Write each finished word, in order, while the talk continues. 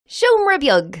Siomra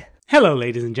Beag. Hello,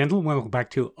 ladies and gentlemen. Welcome back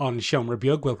to On Siomra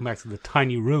Beag. Welcome back to the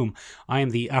tiny room. I am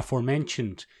the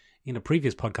aforementioned, in a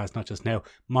previous podcast, not just now,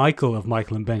 Michael of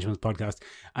Michael and Benjamin's podcast.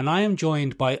 And I am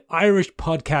joined by Irish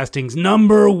podcasting's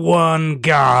number one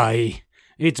guy.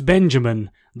 It's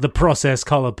Benjamin, the Process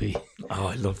Colopy. Oh,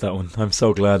 I love that one. I'm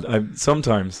so glad.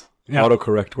 Sometimes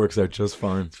autocorrect works out just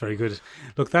fine. It's very good.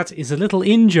 Look, that is a little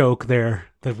in-joke there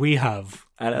that we have.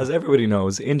 And as everybody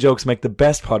knows, in-jokes make the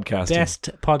best podcasting. Best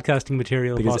podcasting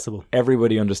material because possible.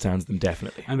 Everybody understands them,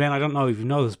 definitely. And Ben, I don't know if you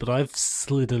know this, but I've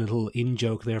slid a little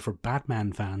in-joke there for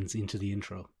Batman fans into the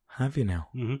intro. Have you now?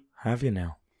 Mm-hmm. Have you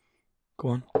now? Go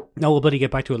on. No, we'll bloody get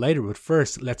back to it later, but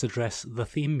first, let's address the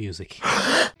theme music.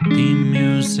 Theme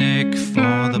music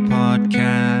for the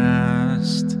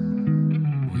podcast.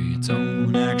 We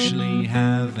don't actually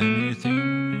have any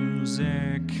theme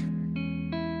music.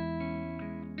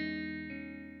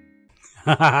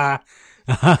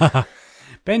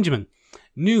 Benjamin,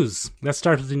 news. Let's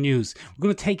start with the news. We're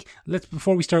going to take,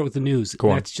 before we start with the news,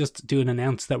 let's just do an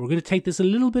announce that we're going to take this a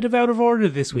little bit out of order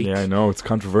this week. Yeah, I know, it's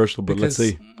controversial, but let's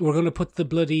see. We're going to put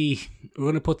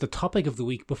the topic of the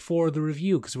week before the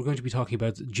review, because we're going to be talking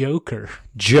about Joker.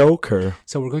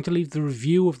 So we're going to leave the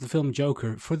review of the film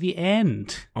Joker for the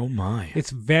end. Oh my.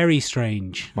 It's very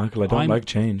strange. Michael, I don't like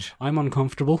change. I'm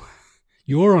uncomfortable.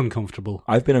 You're uncomfortable.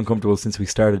 I've been uncomfortable since we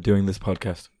started doing this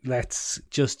podcast. Let's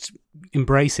just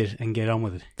embrace it and get on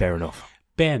with it. Fair enough.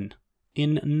 Ben,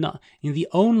 in the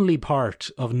only part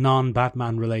of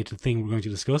non-Batman related thing we're going to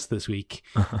discuss this week,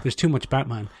 there's too much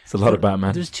Batman. It's a lot of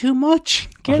Batman. There's too much.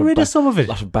 Get rid of some of it.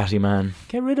 A lot of Batty Man.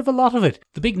 Get rid of a lot of it.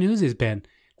 The big news is, Ben,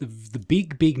 the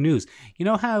big news. You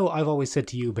know how I've always said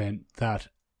to you, Ben, that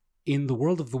in the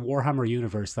world of the Warhammer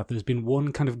universe, that there's been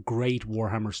one kind of great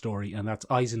Warhammer story, and that's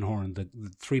Eisenhorn, the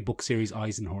 3-book series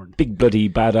Eisenhorn. Big bloody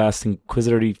badass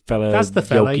inquisitor fella. That's the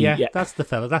fella, Yoki. yeah. That's the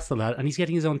fella, that's the lad. And he's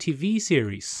getting his own TV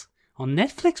series on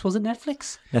Netflix. Was it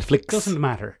Netflix? Netflix. Doesn't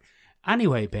matter.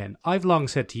 Anyway, Ben, I've long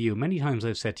said to you, many times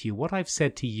I've said to you, what I've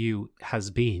said to you has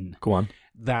been Go on.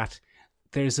 that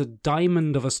there's a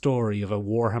diamond of a story, of a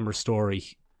Warhammer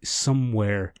story,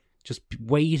 somewhere just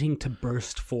waiting to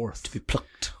burst forth, to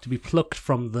be plucked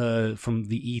from the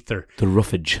ether, the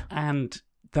roughage. And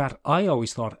that I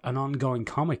always thought an ongoing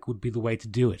comic would be the way to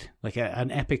do it, like an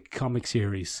epic comic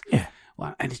series. Yeah.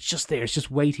 Well, and it's just there, it's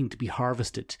just waiting to be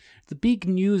harvested. The big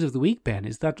news of the week, Ben,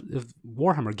 is that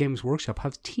Warhammer Games Workshop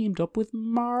have teamed up with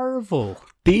Marvel.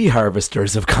 The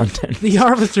harvesters of content. The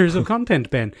harvesters of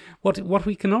content, Ben. What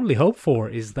we can only hope for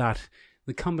is that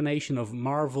the combination of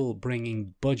Marvel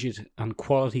bringing budget and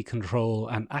quality control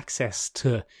and access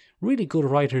to really good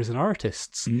writers and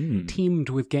artists teamed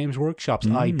with Games Workshop's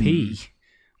IP,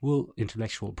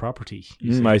 intellectual property.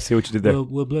 I see what you did there.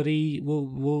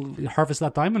 We'll harvest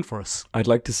that diamond for us. I'd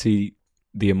like to see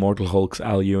the Immortal Hulk's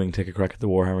Al Ewing take a crack at the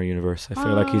Warhammer universe. I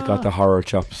feel like he's got the horror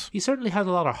chops. He certainly has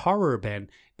a lot of horror, Ben.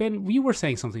 Ben, you were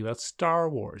saying something about Star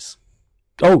Wars.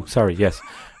 Oh, sorry, yes.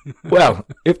 Well,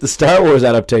 if the Star Wars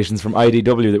adaptations from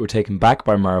IDW that were taken back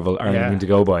by Marvel are anything to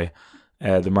go by,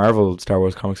 the Marvel Star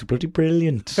Wars comics are pretty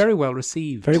brilliant. Very well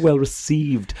received. Very well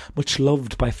received. Much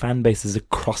loved by fan bases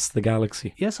across the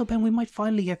galaxy. Yeah, so Ben, we might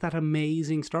finally get that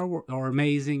amazing Star Wars, or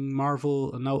amazing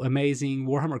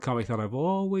Warhammer comic that I've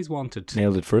always wanted.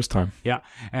 Nailed it first time. Yeah.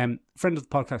 Friend of the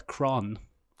podcast, Kron.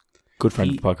 Good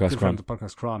friend of the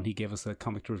podcast, Kron. He gave us a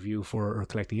comic to review for our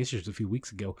collecting issues a few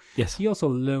weeks ago. Yes. He also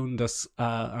loaned us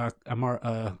a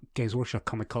Games Workshop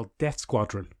comic called Death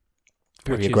Squadron.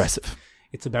 Very aggressive.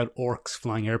 It's about orcs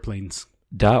flying airplanes.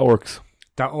 Da orcs.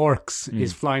 The orcs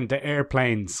is flying the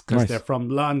airplanes because they're from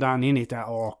London, innit? The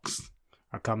orcs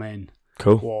are coming.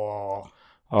 Cool. Whoa.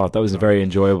 Oh, that was a very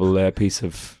enjoyable piece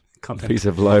of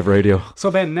live radio. So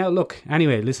Ben, now look.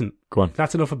 Anyway, listen. Go on.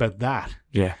 That's enough about that.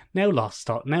 Yeah. Now let's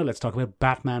talk about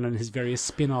Batman and his various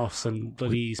spin-offs and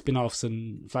bloody spin-offs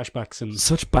and flashbacks and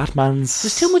such Batmans.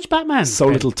 There's too much Batman. So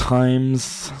Ben. little times.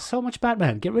 So much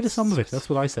Batman. Get rid of some of it. That's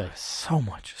what I say. So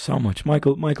much.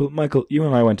 Michael, you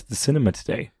and I went to the cinema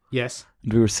today. Yes.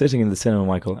 And we were sitting in the cinema,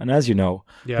 Michael, and as you know,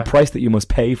 the price that you must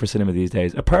pay for cinema these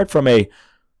days, apart from a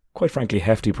quite frankly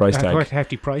hefty price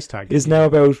tag, is now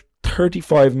about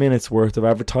 35 minutes worth of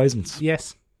advertisements.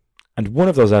 Yes. And one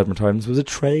of those advertisements was a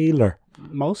trailer.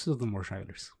 Most of them were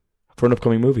trailers. For an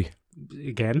upcoming movie.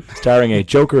 Again. Starring a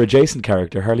Joker-adjacent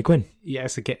character, Harley Quinn.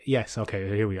 Yes, okay,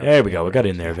 here we go. There we go, we got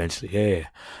in there eventually,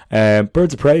 yeah.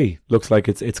 Birds of Prey looks like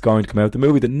it's going to come out. The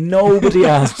movie that nobody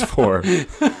asked for.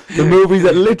 The movie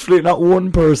that literally not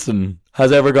one person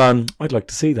has ever gone, I'd like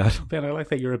to see that. Ben, I like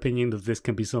that your opinion of this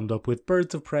can be summed up with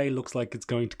Birds of Prey looks like it's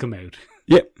going to come out.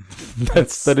 Yeah,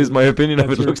 that is my opinion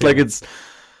of it. It looks like it's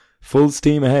full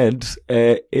steam ahead.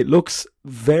 It looks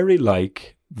very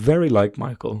like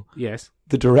Michael, Yes.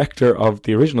 the director of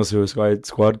the original Suicide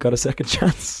Squad, got a second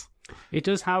chance. It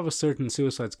does have a certain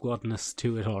Suicide Squadness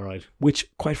to it, all right. Which,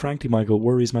 quite frankly, Michael,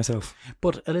 worries myself.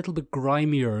 But a little bit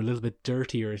grimier, a little bit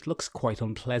dirtier. It looks quite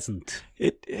unpleasant.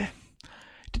 It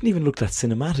didn't even look that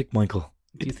cinematic, Michael.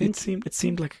 Do you think? It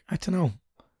seemed like, I don't know.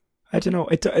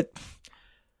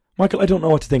 Michael, I don't know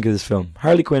what to think of this film.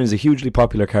 Harley Quinn is a hugely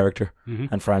popular character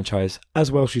and franchise,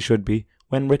 as well she should be.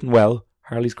 When written well,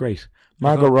 Harley's great.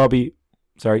 Margot Robbie...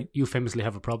 Sorry? You famously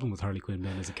have a problem with Harley Quinn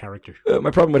then as a character. My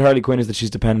problem with Harley Quinn is that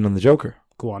she's dependent on the Joker.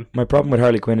 Go on. My problem with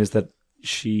Harley Quinn is that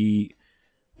she,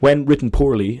 when written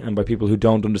poorly, and by people who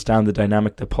don't understand the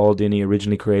dynamic that Paul Dini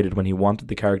originally created when he wanted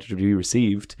the character to be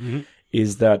received,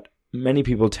 is that many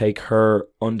people take her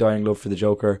undying love for the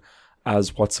Joker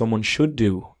as what someone should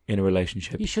do in a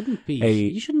relationship. You shouldn't be.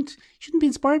 You shouldn't be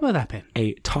inspired by that, Ben.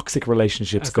 A toxic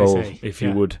relationships As they goal, say, if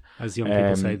you would. As young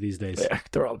people say these days.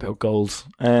 They're all about goals.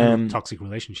 Toxic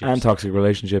relationships. And toxic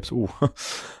relationships. Ooh.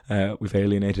 We've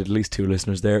alienated at least 2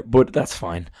 listeners there, but that's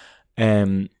fine.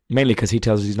 Mainly because he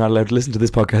tells us he's not allowed to listen to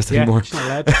this podcast anymore. He's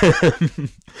not allowed.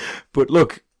 But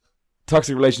look,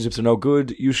 toxic relationships are no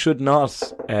good. You should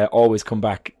not always come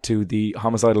back to the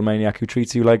homicidal maniac who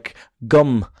treats you like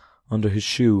gum under his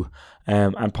shoe.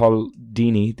 And Paul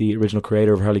Dini, the original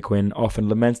creator of Harley Quinn, often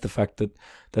laments the fact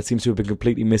that seems to have been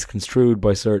completely misconstrued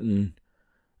by certain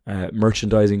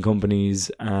merchandising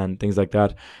companies and things like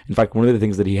that. In fact, one of the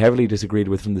things that he heavily disagreed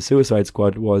with from the Suicide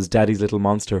Squad was Daddy's Little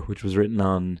Monster, which was written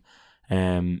on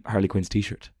Harley Quinn's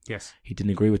t-shirt. Yes. He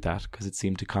didn't agree with that because it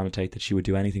seemed to connotate that she would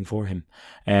do anything for him.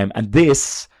 And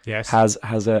this has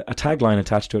a tagline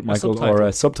attached to it, Michael, or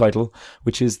a subtitle,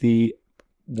 which is the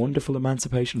wonderful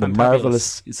emancipation, the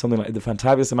marvelous, something like the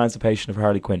fantabulous emancipation of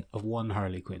Harley Quinn. Of one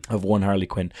Harley Quinn,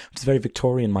 which is very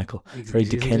Victorian, Michael. Very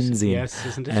Dickensian. Yes,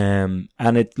 isn't it?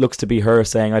 And it looks to be her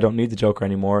saying, I don't need the Joker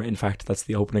anymore. In fact, that's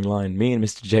the opening line. Me and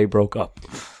Mr. J broke up.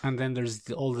 And then there's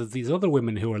all of these other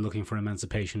women who are looking for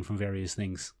emancipation from various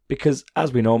things. Because,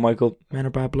 as we know, Michael, men are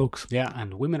bad blokes. Yeah,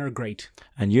 and women are great.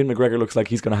 And Ewan McGregor looks like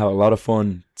he's going to have a lot of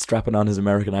fun strapping on his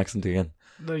American accent again.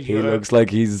 He looks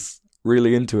like he's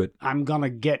really into it. I'm gonna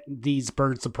get these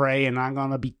birds of prey and I'm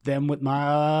gonna beat them with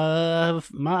my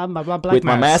black with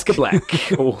my mask of black.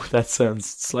 Oh, that sounds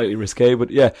slightly risque, but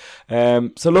yeah.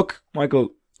 So look,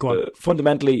 Michael, go on.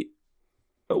 Fundamentally,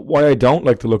 why I don't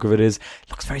like the look of it is it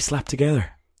looks very slapped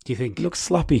together. Do you think? It looks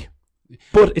sloppy.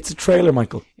 But it's a trailer,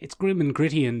 Michael. It's grim and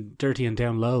gritty and dirty and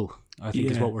down low, I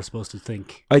think is what we're supposed to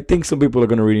think. I think some people are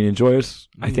going to really enjoy it.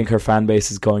 I think her fan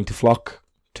base is going to flock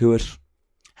to it.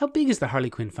 How big is the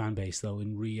Harley Quinn fan base, though,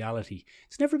 in reality?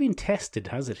 It's never been tested,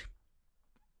 has it?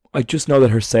 I just know that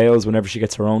her sales, whenever she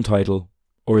gets her own title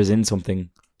or is in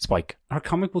something, spike. Her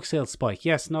comic book sales spike.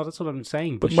 Yes, no, that's what I'm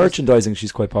saying. But merchandising,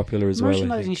 she's quite popular as well.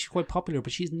 Merchandising, she's quite popular,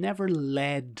 but she's never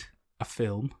led a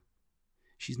film.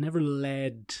 She's never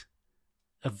led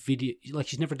a video. Like,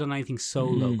 she's never done anything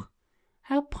solo.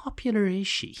 How popular is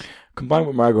she? Combined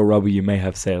with Margot Robbie, you may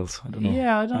have sales. I don't know.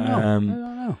 Yeah, I don't know. I don't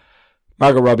know.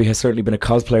 Margot Robbie has certainly been a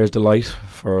cosplayer's delight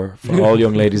for all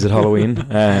young ladies at Halloween.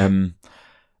 And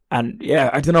yeah,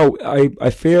 I don't know.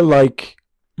 I feel like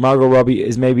Margot Robbie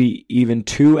is maybe even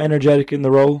too energetic in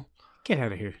the role. Get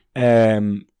out of here.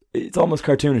 It's almost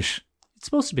cartoonish. It's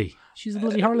supposed to be. She's a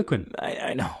bloody Harlequin.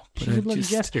 I know. She's a bloody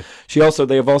jester.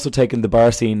 They have also taken the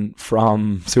bar scene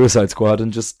from Suicide Squad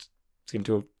and just seem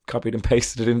to have copied and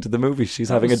pasted it into the movie. She's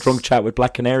having a drunk chat with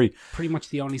Black Canary. Pretty much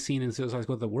the only scene in Suicide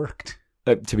Squad that worked.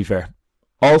 To be fair.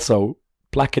 Also,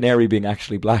 Black Canary being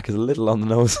actually black is a little on the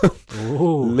nose.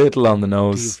 Oh. Little on the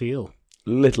nose. How do you feel?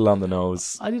 Little on the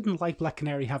nose. I didn't like Black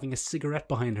Canary having a cigarette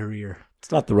behind her ear.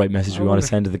 It's not the right message we want to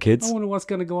send to the kids. I wonder what's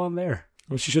going to go on there.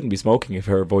 Well, she shouldn't be smoking if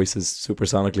her voice is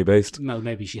supersonically based. No,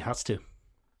 maybe she has to.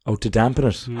 Oh, to dampen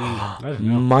it? I don't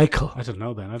know. Michael. I don't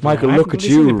know, Ben. Michael, look at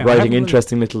you writing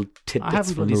interesting little tidbits. I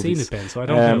haven't for really movies. seen it, Ben, so I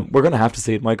don't know. We're going to have to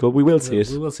see it, Michael. We will see it.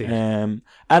 We will see it.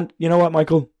 And you know what,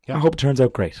 Michael? Yeah. I hope it turns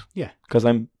out great. Yeah. Because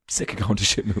I'm sick of going to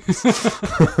shit movies.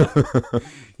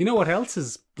 You know what else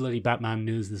is bloody Batman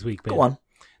news this week, Ben? Go on.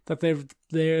 That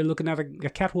they're looking at a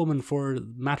Catwoman for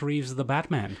Matt Reeves' The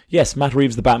Batman. Yes, Matt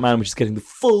Reeves' The Batman, which is getting the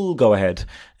full go-ahead,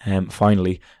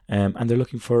 finally. And they're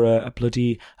looking for a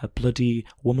bloody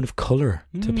woman of colour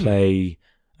to play.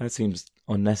 That seems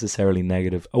unnecessarily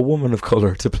negative. A woman of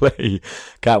colour to play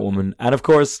Catwoman. And of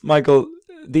course, Michael,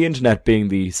 the internet being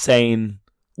the sane,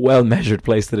 well-measured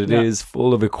place that it is,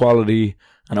 full of equality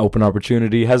and open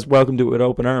opportunity, has welcomed it with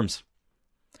open arms.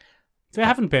 They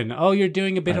haven't been. Oh, you're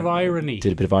doing a bit of irony.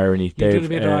 Did a bit of irony.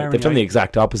 They've done the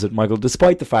exact opposite, Michael,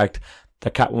 despite the fact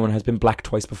that Catwoman has been black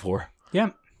twice before.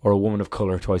 Yeah. or a woman of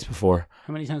colour twice before.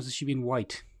 How many times has she been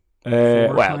white? 4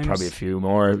 Well, times? probably a few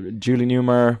more. Julie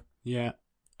Newmar, Yeah.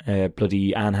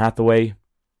 bloody Anne Hathaway,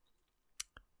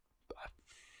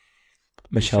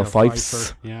 Michelle Pfeiffer.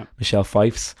 Pfeiffer, yeah. Michelle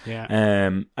Pfeiffer.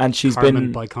 Yeah. And she's Carmen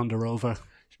been... by Kondorova.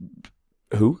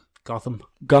 Who? Gotham.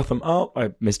 Gotham. Oh,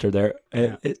 I missed her there.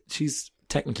 Yeah. She's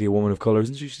technically a woman of colour,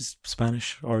 isn't she? She's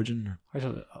Spanish origin. I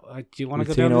don't. Do you want to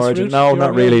go Latino down this origin? route? No, Do you not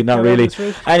wanna really, go not down really. this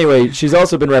route? Anyway, she's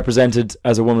also been represented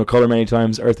as a woman of colour many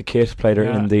times. Eartha Kitt played her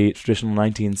Yeah. in the traditional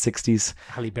 1960s.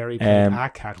 Halle Berry played Um, a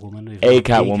Catwoman. if A not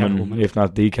the Catwoman, if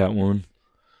not the Catwoman.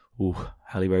 Ooh,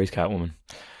 Halle Berry's Catwoman.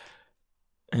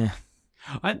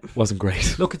 Wasn't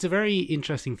great. Look, it's a very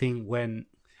interesting thing when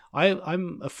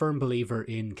I'm a firm believer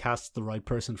in cast the right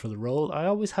person for the role. I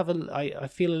always have I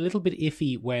feel a little bit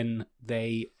iffy when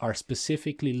they are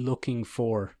specifically looking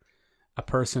for a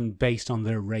person based on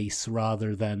their race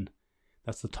rather than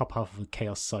that's the top half of a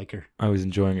Chaos Psyker. I was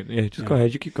enjoying it. Yeah, just go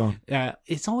ahead. You keep going.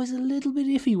 It's always a little bit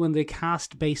iffy when they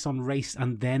cast based on race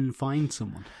and then find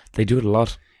someone. They do it a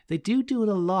lot. They do it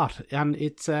a lot, and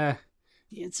it's a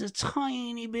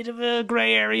tiny bit of a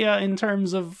grey area in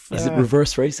terms of... Is it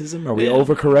reverse racism? Are we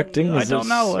overcorrecting? I don't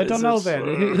know,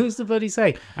 Ben. Who's the bloody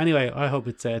say? Anyway, I hope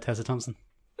it's Tessa Thompson.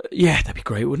 Yeah, that'd be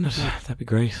great, wouldn't it? That'd be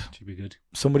great. She'd be good.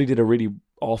 Somebody did a really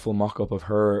awful mock-up of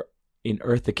her in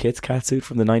Eartha Kitt's catsuit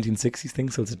from the 1960s thing,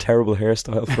 so it's a terrible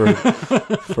hairstyle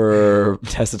for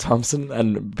Tessa Thompson,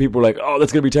 and people were like, oh,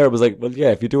 that's going to be terrible. It's like, well,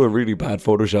 yeah, if you do a really bad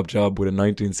Photoshop job with a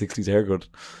 1960s haircut,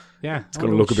 yeah, it's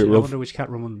going to look a bit rough. I wonder which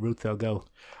Catwoman route they'll go.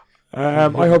 I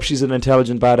hope she's an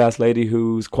intelligent, badass lady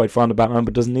who's quite fond of Batman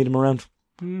but doesn't need him around.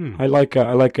 I like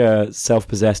a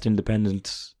self-possessed,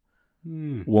 independent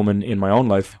woman in my own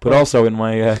life, but also in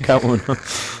my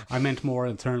Catwoman. I meant more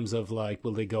in terms of like,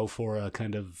 will they go for a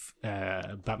kind of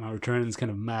Batman Returns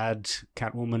kind of mad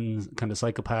Catwoman kind of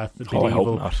psychopath, a bit I evil,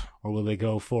 hope not. or will they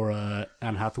go for a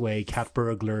Anne Hathaway cat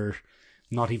burglar,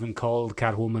 not even called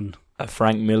Catwoman? A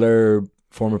Frank Miller,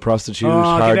 former prostitute, get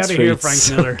hard out of here, streets.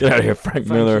 Frank Miller. Get out of here, Frank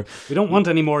Miller. We don't want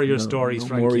any more of your stories, No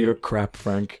Frank. more of you- your crap,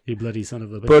 Frank. You bloody son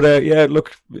of a bitch. But yeah,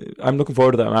 look, I'm looking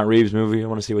forward to that Matt Reeves movie. I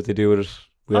want to see what they do with it.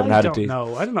 We haven't had it.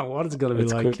 I don't know what it's going to be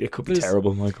like. It could be There's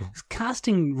terrible, Michael.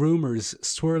 casting rumours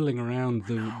swirling around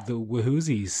the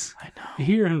Wahoozies. I know.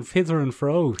 Here and hither and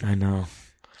fro. I know.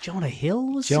 Jonah Hill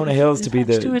was Jonah Hill's to be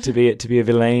attached to be a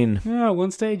villain. Yeah,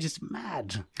 one stage it's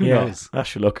mad. Who Yeah, knows?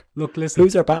 actually, look. Look, listen.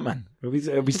 Who's our Batman? Have we It's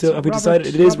decided?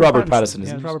 It is Robert Pattinson, Yeah,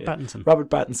 isn't it's it? Robert Pattinson. Robert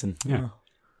Pattinson. Yeah.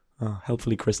 Oh,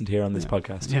 helpfully christened here on this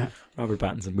podcast. Yeah. Robert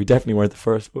Pattinson. We definitely weren't the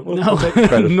first, but we'll No, take the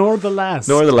credit. nor the last.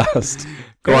 Nor the last.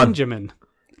 Go on. Benjamin.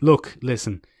 Look,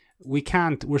 listen. We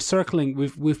can't. We're circling.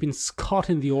 We've been caught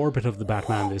in the orbit of the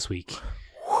Batman this week,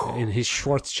 in his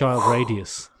Schwarzschild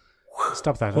radius.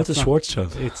 Stop that. What's a That's not-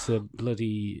 Schwarzschild? It's a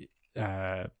bloody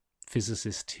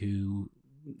physicist who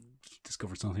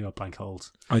discovered something about black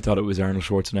holes. I thought it was Arnold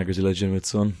Schwarzenegger's illegitimate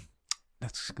son.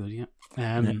 That's good, yeah.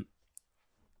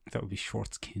 That would be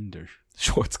Schwarzkinder.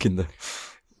 Schwarzkinder.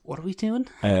 What are we doing?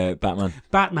 Batman.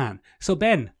 Batman. So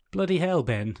Ben, bloody hell,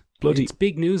 Ben. Bloody- It's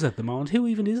big news at the moment. Who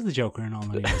even is the Joker in all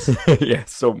of this? Yeah,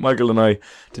 so Michael and I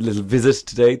did a little visit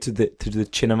today to the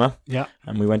cinema, Yeah.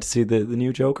 and we went to see the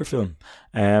new Joker film.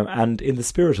 And in the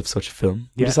spirit of such a film,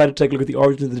 we Yeah. decided to take a look at the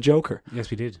origin of the Joker.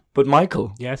 Yes, we did. But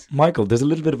Michael, Yes. there's a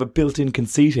little bit of a built-in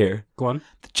conceit here. Go on.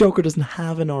 The Joker doesn't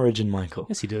have an origin, Michael.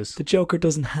 Yes, he does. The Joker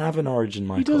doesn't have an origin,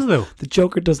 Michael. He does, though. The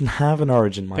Joker doesn't have an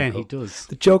origin, Michael. Ben, he does.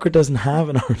 The Joker doesn't have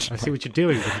an origin. I see what you're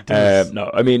doing, but he does.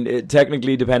 No, I mean,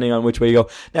 technically, depending on which way you go.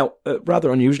 Now, rather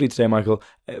unusually today, Michael,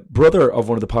 brother of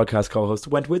one of the podcast co-hosts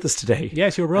went with us today.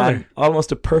 Yes, your brother. And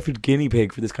almost a perfect guinea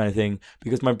pig for this kind of thing,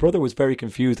 because my brother was very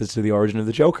confused as to the origin of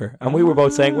the Joker. And we were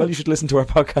both saying, well, you should listen to our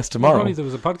podcast tomorrow. Only there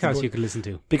was a podcast you could listen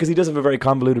to. Because he does have a very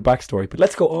convoluted backstory. But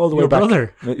let's go all the way Your back.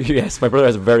 brother? Yes, my brother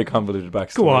has a very convoluted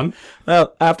backstory. Go on.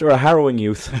 Well, after a harrowing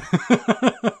youth,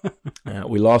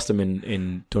 we lost him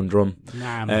in Dundrum.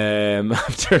 Nah,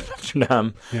 After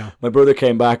Nam, yeah. my brother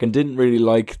came back and didn't really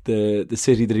like the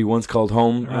city that he once called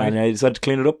home, Right. and he decided to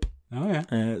clean it up. Oh,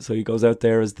 yeah. So he goes out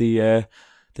there as the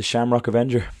Shamrock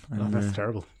Avenger. Oh, And, that's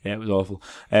terrible. yeah, it was awful.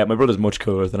 My brother's much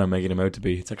cooler than I'm making him out to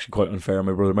be. It's actually quite unfair.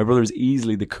 My brother is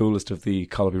easily the coolest of the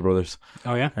Colby brothers.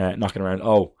 Oh, yeah? Knocking around.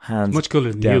 Oh, hands Much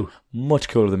cooler than down. you. Much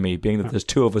cooler than me, being that there's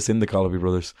two of us in the Colby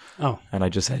brothers, Oh, and I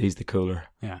just said he's the cooler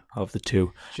yeah. of the two.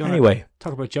 Do you wanna Anyway,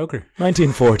 talk about Joker.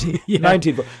 1940. Yeah.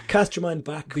 1940. Cast your mind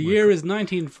back. The Michael. year is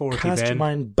 1940, Cast your Ben.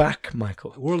 mind back,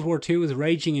 Michael. World War II is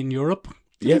raging in Europe.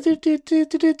 Yep. This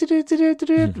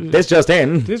This just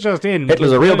in. just in.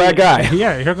 Hitler's a real bad guy.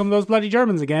 Yeah, here come those bloody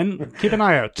Germans again. Keep an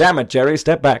eye out. Damn it, Jerry,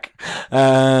 step back.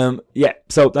 Yeah,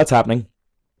 so that's happening.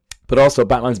 But also,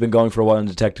 Batman's been going for a while in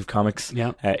Detective Comics.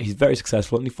 Yeah. He's very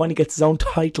successful, and he finally gets his own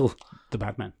title, The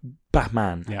Batman.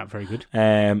 Batman. Yeah, very good.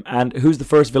 And who's the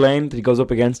first villain that he goes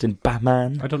up against in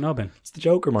Batman? I don't know, Ben. It's the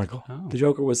Joker, Michael. Oh. The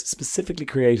Joker was specifically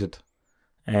created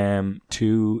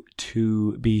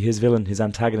to be his villain, his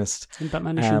antagonist. In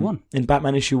Batman issue 1. In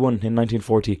Batman issue 1 in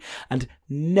 1940. And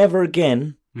never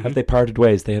again have they parted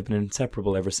ways. They have been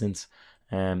inseparable ever since,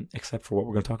 except for what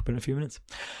we're going to talk about in a few minutes.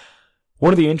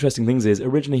 One of the interesting things is,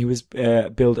 originally he was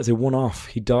billed as a one-off.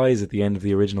 He dies at the end of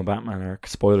the original Batman arc.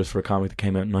 Spoilers for a comic that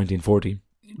came out in 1940.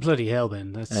 Bloody hell,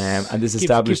 Ben. That's, And this give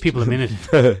established people a minute.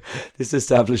 this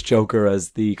established Joker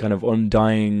as the kind of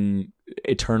undying,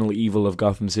 eternal evil of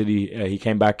Gotham City. He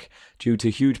came back due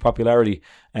to huge popularity.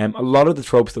 A lot of the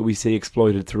tropes that we see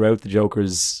exploited throughout the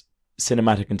Joker's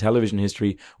cinematic and television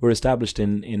history were established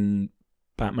in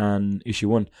Batman issue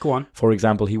 1. Go on. For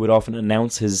example, he would often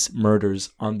announce his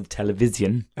murders on the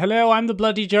television. Hello, I'm the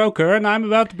bloody Joker, and I'm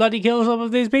about to bloody kill some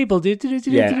of these people.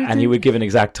 Yeah, and he would give an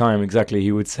exact time. Exactly,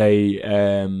 he would say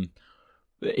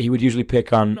he would usually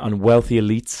pick on wealthy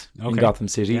elites in Gotham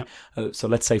City. Yeah. So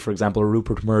let's say, for example,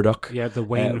 Rupert Murdoch. Yeah, the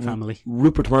Wayne family.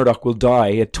 Rupert Murdoch will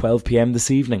die at 12 p.m.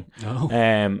 this evening. Oh.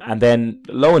 And then,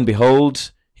 lo and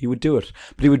behold, he would do it.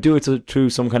 But he would do it through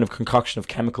some kind of concoction of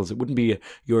chemicals. It wouldn't be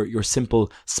your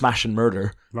simple smash and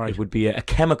murder. Right. It would be a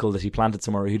chemical that he planted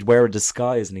somewhere. He'd wear a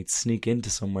disguise and he'd sneak into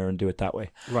somewhere and do it that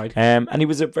way. Right. And he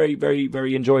was a very, very,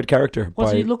 very enjoyed character What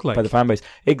did he look like? by the fan base.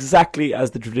 Exactly as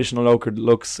the traditional Joker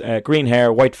looks. Green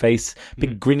hair, white face,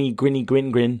 big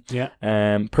grin.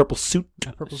 Yeah. Purple suit.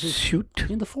 A purple suit.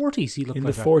 In the 40s he looked In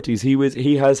like the that. 40s.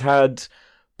 He has had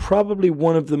probably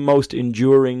one of the most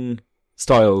enduring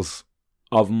styles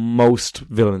of most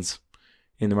villains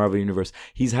in the Marvel Universe.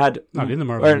 He's had... Not in the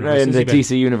Marvel Universe, in the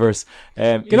DC Universe.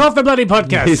 Get off the bloody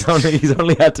podcast! He's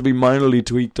only had to be minorly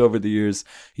tweaked over the years.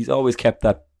 He's always kept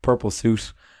that purple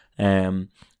suit. Yeah,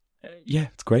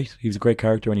 it's great. He was a great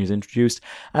character when he was introduced.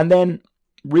 And then,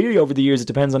 really over the years, it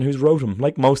depends on who's wrote him.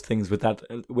 Like most things with that,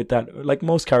 like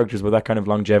most characters with that kind of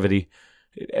longevity,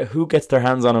 who gets their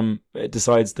hands on him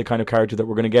decides the kind of character that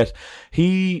we're going to get.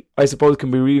 He, I suppose, can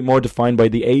be really more defined by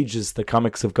the ages that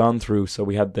comics have gone through. So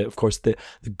we had, of course, the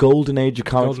golden age of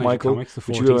comics, Michael, the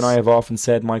which you and I have often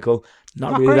said, Michael,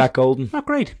 not really great. that golden. Not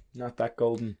great. Not that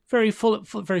golden. Very full,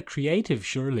 very creative,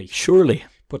 surely. Surely.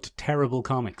 But terrible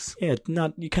comics. Yeah,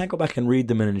 you can't go back and read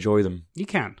them and enjoy them. You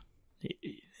can.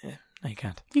 No, you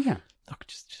can't. You can. Look,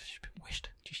 just wished.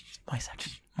 Just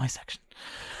my section.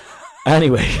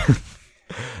 Anyway...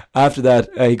 After that,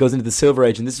 he goes into the Silver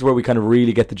Age, and this is where we kind of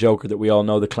really get the Joker that we all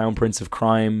know, the clown prince of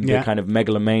crime, the kind of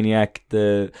megalomaniac,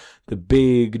 the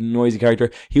big, noisy character.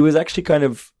 He was actually kind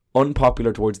of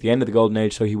unpopular towards the end of the Golden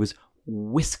Age, so he was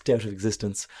whisked out of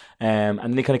existence. And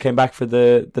then he kind of came back for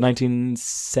the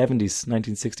 1970s,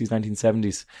 1960s,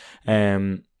 1970s.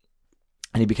 And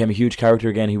he became a huge character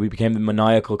again. He became the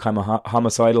maniacal, kind of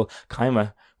homicidal,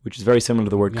 which is very similar to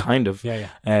the word kind of,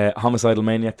 homicidal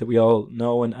maniac that we all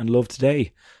know and love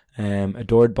today,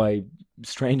 adored by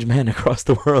strange men across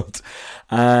the world.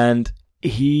 And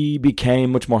he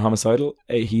became much more homicidal.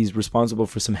 He's responsible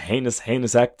for some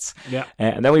heinous acts. Yeah.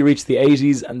 And then we reach the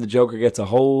 80s and the Joker gets a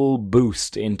whole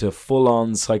boost into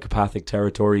full-on psychopathic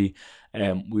territory.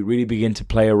 We really begin to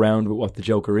play around with what the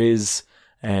Joker is.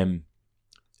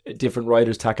 Different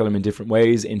writers tackle him in different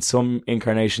ways. In some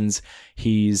incarnations,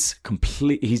 he's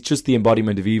just the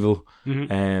embodiment of evil.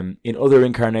 Mm-hmm. In other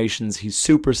incarnations, he's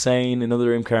super sane. In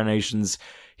other incarnations,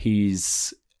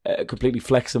 he's completely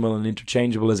flexible and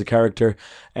interchangeable as a character.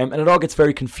 And it all gets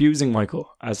very confusing,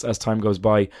 Michael, as time goes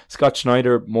by. Scott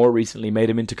Snyder more recently made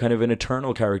him into kind of an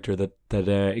eternal character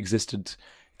that existed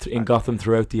in Gotham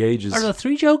throughout the ages. Are there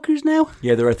 3 Jokers now?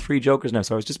 Yeah, there are 3 Jokers now,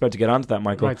 so I was just about to get onto that,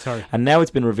 Michael. Right, sorry. And now it's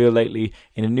been revealed lately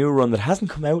in a new run that hasn't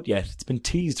come out yet. It's been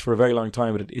teased for a very long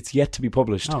time, but it's yet to be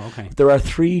published. Oh, okay. There are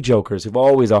 3 Jokers who've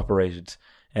always operated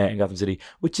in Gotham City,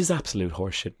 which is absolute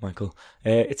horseshit, Michael.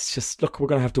 It's just, look, we're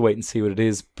going to have to wait and see what it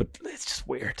is, but it's just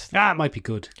weird. It might be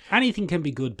good. Anything can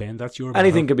be good, Ben. That's your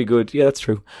Anything can be good. Yeah, that's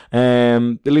true.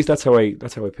 At least that's how I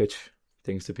pitch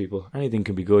things to people. Anything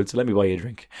can be good, so let me buy you a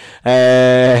drink.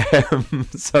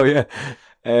 So yeah,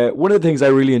 one of the things I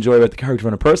really enjoy about the character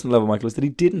on a personal level, Michael, is that he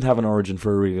didn't have an origin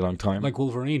for a really long time. Like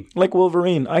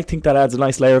Wolverine. I think that adds a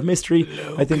nice layer of mystery.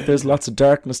 Logan. I think there's lots of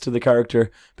darkness to the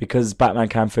character because Batman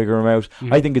can't figure him out.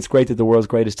 Mm-hmm. I think it's great that the world's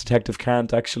greatest detective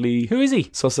can't actually... Who is he?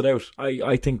 Suss it out.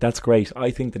 I think that's great. I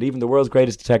think that even the world's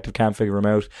greatest detective can't figure him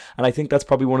out. And I think that's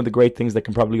probably one of the great things that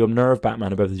can probably unnerve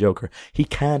Batman about the Joker. He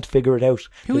can't figure it out.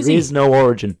 Who is he? There is no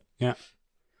origin. Yeah.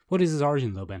 What is his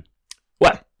origin though, Ben?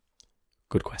 Well,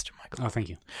 good question, Michael. Oh, thank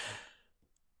you.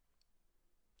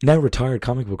 now retired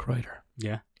comic book writer,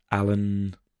 Yeah.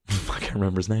 Alan. I can't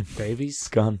remember his name. Davies. It's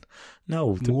gone.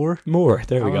 No, Moore.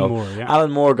 There we Alan go. Moore, yeah.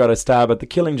 Alan Moore got a stab at The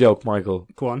Killing Joke, Michael,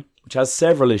 Go on. which has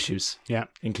several issues, Yeah.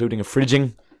 including a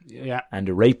fridging Yeah. and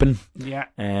a raping, Yeah.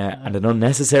 and an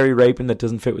unnecessary raping that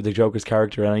doesn't fit with the Joker's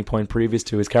character at any point previous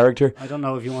to his character. I don't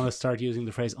know if you want to start using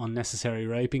the phrase unnecessary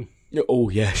raping. Oh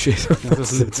yeah, shit. That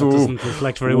doesn't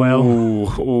reflect very well.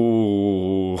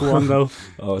 Ooh. Go on though.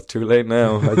 Oh, it's too late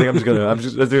now. I think I think I'm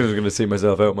just gonna see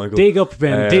myself out, Michael. Dig up,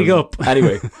 Ben. Dig up.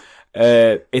 Anyway,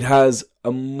 it has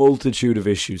a multitude of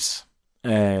issues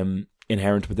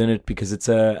inherent within it because it's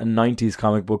a 90s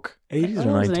comic book. 80s or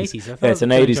 90s? Yeah, it's an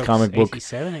 80s comic book.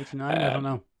 87, 89, I don't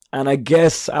know. And I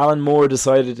guess Alan Moore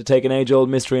decided to take an age-old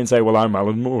mystery and say, well, I'm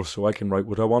Alan Moore, so I can write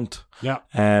what I want. Yeah,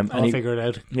 and I'll figure it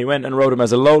out. He went and wrote him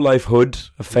as a low-life hood,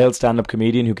 a failed stand-up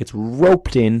comedian who gets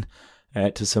roped in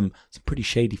to some pretty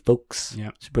shady folks.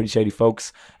 Yeah. Some pretty shady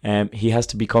folks. He has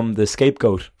to become the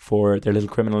scapegoat for their little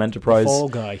criminal enterprise. Fall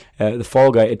guy. The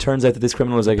fall guy. It turns out that this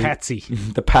criminal is like... Patsy.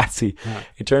 The Patsy. Yeah.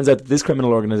 It turns out that this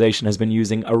criminal organisation has been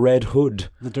using a red hood.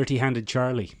 The dirty-handed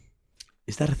Charlie.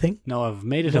 Is that a thing? No, I've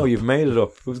made it No, up. you've made it up.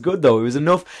 It was good though. It was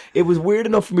enough. It was weird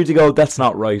enough for me to go, that's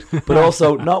not right. But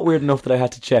also not weird enough that I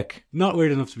had to check. Not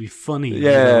weird enough to be funny.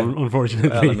 Yeah. Unfortunately.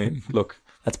 Well, I mean, look,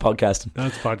 that's podcasting.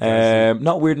 That's podcast.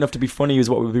 Not weird enough to be funny is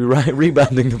what we'll be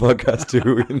rebranding the podcast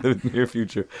to in the near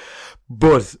future.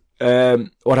 But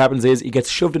what happens is he gets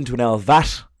shoved into an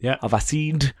vat Yeah. of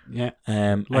acid. Yeah.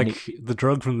 And Like the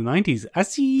drug from the 90s.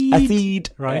 Acid. acid.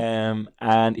 Right.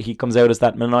 And he comes out as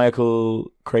that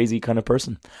maniacal, crazy kind of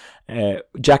person.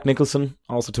 Jack Nicholson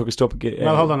also took a step.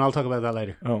 Well, hold on. I'll talk about that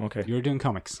later. Oh, okay. You're doing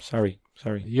comics. Sorry.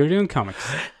 You're doing comics.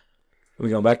 We're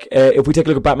going back. If we take a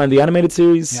look at Batman the Animated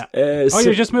Series. Yeah.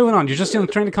 You're just moving on. You're just doing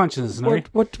train of consciousness, no?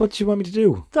 What do you want me to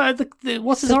do?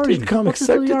 What's his origin? Comics.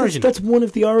 What's his origin? That's one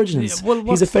of the origins. Yeah, well,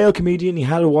 He's a failed comedian. He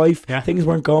had a wife. Yeah. Things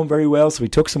weren't going very well, so he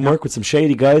took some work with some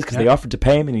shady guys because they offered to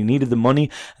pay him and he needed the money.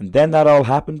 And then that all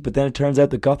happened. But then it turns out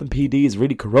that Gotham PD is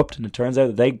really corrupt, and it turns out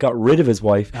that they got rid of his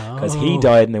wife because he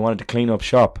died and they wanted to clean up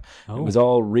shop. It was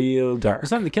all real dark.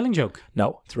 Was that in The Killing Joke?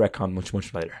 No, it's retcon much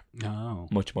later. No.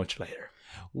 Much later.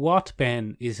 What,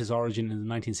 Ben, is his origin in the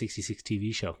 1966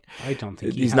 TV show? I don't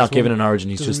think He's not given an origin.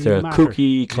 He's just a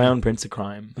kooky clown prince of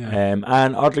crime. Yeah.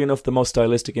 And oddly enough, the most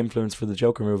stylistic influence for the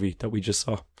Joker movie that we just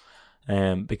saw.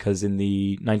 Because in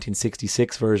the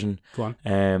 1966 version, Go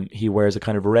on. he wears a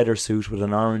kind of redder suit with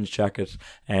an orange jacket,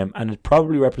 and it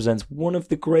probably represents one of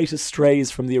the greatest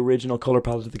strays from the original colour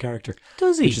palette of the character.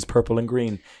 Does he? Which is purple and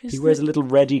green. He wears a little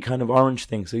reddy kind of orange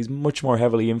thing, so he's much more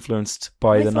heavily influenced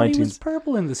by the 19s. He was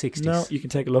purple in the 60s. No, you can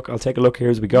take a look. I'll take a look here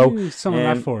as we go. Ooh, summon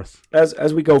that forth.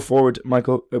 As we go forward,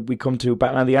 Michael, we come to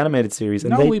Batman the Animated Series.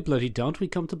 And No, we bloody don't. We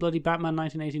come to bloody Batman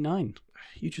 1989.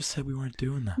 You just said we weren't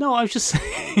doing that. No, I was just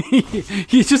saying.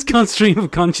 You just can't stream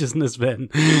of consciousness, Ben.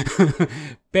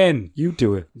 Ben. You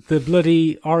do it. The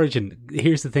bloody origin.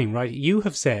 Here's the thing, right? You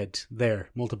have said there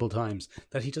multiple times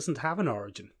that he doesn't have an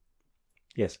origin.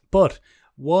 Yes. But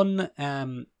one,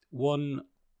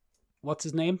 what's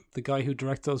his name? The guy who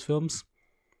directs those films?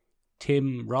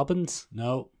 Tim Robbins?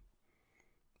 No.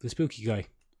 The spooky guy.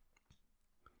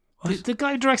 The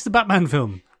guy who directs the Batman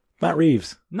film. Matt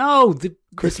Reeves. No.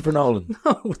 Christopher Nolan.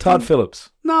 No. Todd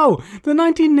Phillips. No. The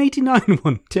 1989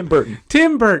 one. Tim Burton.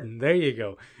 Tim Burton. There you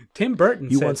go. Tim Burton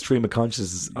You said, want stream of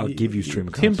consciousness, I'll give you stream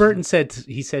of Tim consciousness.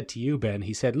 Burton said to you, Ben,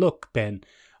 he said, look, Ben,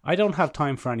 I don't have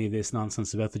time for any of this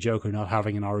nonsense about the Joker not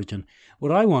having an origin.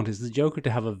 What I want is the Joker to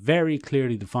have a very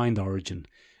clearly defined origin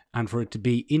and for it to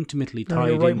be intimately tied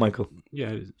you're right, in. Michael. Yeah,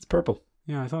 It's purple.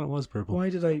 yeah, I thought it was purple. Why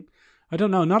did I... I don't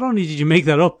know. Not only did you make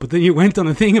that up, but then you went on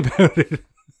a thing about it.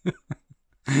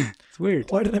 It's weird.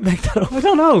 Why did I make that up? I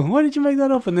don't know. Why did you make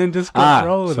that up and then just go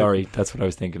roll with sorry. it? That's what I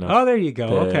was thinking of. Oh, there you go.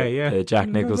 Okay, yeah. The Jack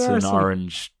There Nicholson are some-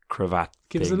 orange cravat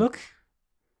Give us a thing. look.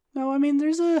 No, I mean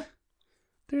there's a.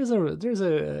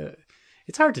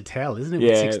 It's hard to tell, isn't it?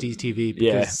 Yeah, With 60s TV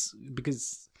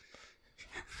because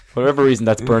For whatever reason,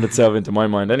 that's burned itself into my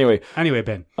mind. Anyway,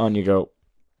 Ben, on you go.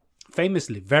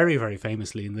 famously, very very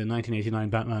famously, in the 1989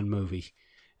 Batman movie,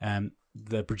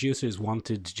 the producers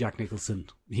wanted Jack Nicholson.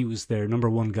 He was their number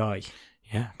one guy.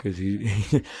 Yeah, because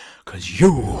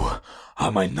you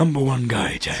are my number one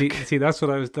guy, Jack. See, that's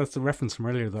the reference from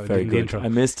earlier that I Very did in good. the intro. I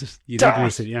missed it. You did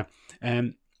miss it, yeah.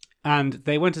 And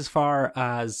they went as far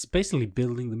as basically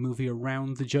building the movie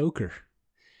around the Joker.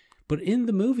 But in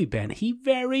the movie, Ben, he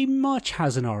very much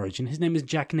has an origin. His name is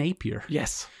Jack Napier.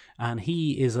 Yes. And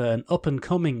he is an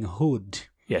up-and-coming hood.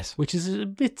 Yes. Which is a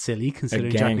bit silly,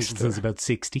 considering Jack Nicholson's about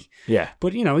 60. Yeah.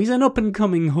 But, he's an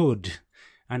up-and-coming hood.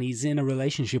 and he's in a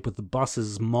relationship with the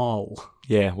boss's mall.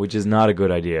 Yeah, which is not a good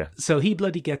idea. So he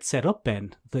bloody gets set up,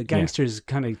 Ben. The gangsters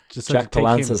kind of just Jack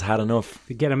Palance has had enough.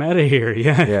 to get him out of here,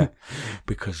 Yeah.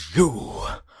 Because you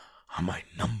are my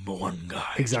number one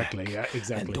guy. Exactly, Jack. yeah,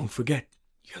 exactly. And don't forget,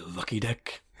 you lucky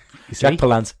dick. You see? Jack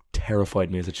Palance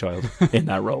terrified me as a child in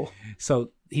that role.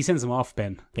 So he sends him off,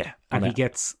 Ben. Yeah. And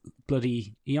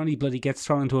he only bloody gets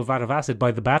thrown into a vat of acid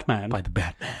by the Batman. By the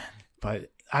Batman.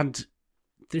 And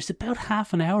there's about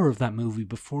half an hour of that movie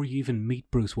before you even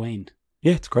meet Bruce Wayne.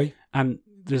 Yeah, it's great. And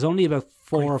there's only about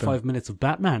 4 or 5 minutes of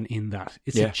Batman in that.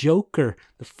 It's a Joker.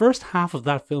 The first half of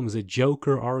that film is a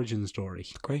Joker origin story.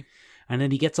 Great. And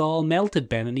then he gets all melted,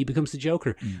 Ben, and he becomes the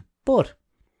Joker. But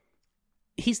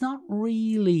he's not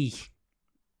really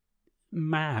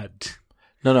mad.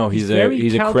 No, he's a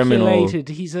criminal. Calculated.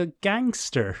 He's a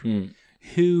gangster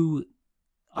who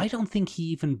I don't think he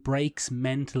even breaks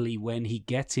mentally when he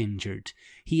gets injured.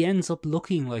 He ends up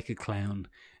looking like a clown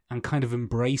and kind of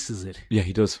embraces it. Yeah,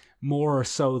 he does. More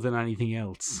so than anything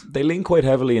else. They lean quite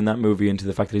heavily in that movie into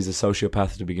the fact that he's a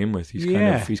sociopath to begin with. He's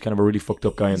kind of a really fucked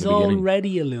up guy in the beginning. He's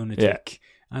already a lunatic.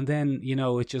 Yeah. And then,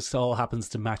 it just all happens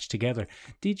to match together.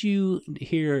 Did you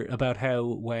hear about how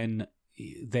when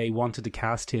they wanted to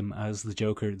cast him as the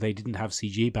Joker, they didn't have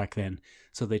CG back then?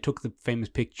 So they took the famous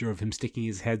picture of him sticking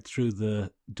his head through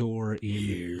the door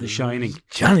in The Shining.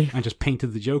 Johnny. And just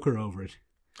painted the Joker over it.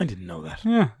 I didn't know that.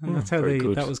 Yeah, and that's how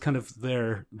that was kind of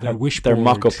their wish their board.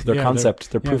 mock-up, their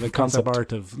concept, their proof of concept concept.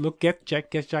 art of, look, get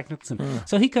Jack Nicholson.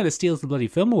 So he kind of steals the bloody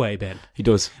film away, Ben. He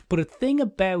does. But a thing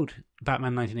about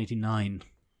Batman 1989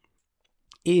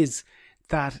 is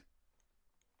that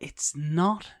it's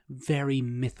not very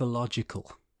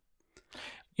mythological.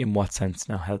 In what sense?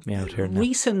 Now, help me out here now.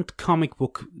 Recent comic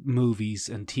book movies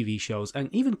and TV shows,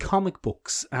 and even comic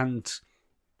books, and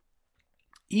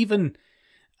even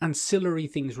ancillary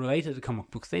things related to comic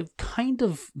books,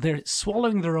 they're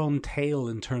swallowing their own tail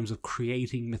in terms of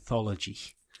creating mythology.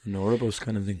 An Ouroboros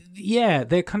kind of thing. Yeah,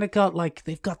 they kind of got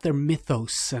they've got their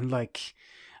mythos, and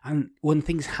when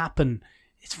things happen,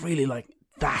 it's really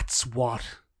that's what.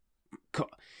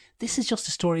 This is just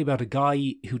a story about a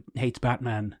guy who hates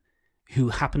Batman, who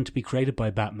happened to be created by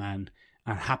Batman,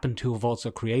 and happened to have also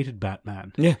created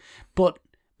Batman. Yeah. But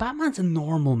Batman's a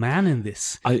normal man in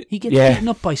this. He gets beaten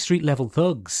up by street-level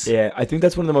thugs. Yeah, I think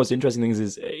that's one of the most interesting things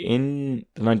is in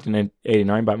the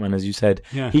 1989 Batman, as you said,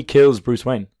 he kills Bruce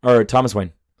Wayne, or Thomas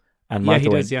Wayne, and Martha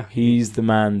Wayne. Does, yeah. He's the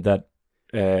man that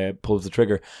pulls the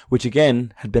trigger, which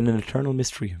again had been an eternal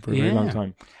mystery for a very long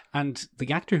time. And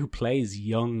the actor who plays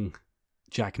young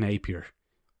Jack Napier,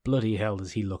 bloody hell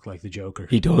does he look like the Joker.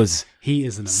 He does. He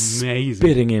is an amazing...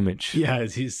 spitting image. Yeah,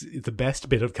 he's the best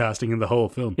bit of casting in the whole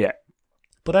film. Yeah.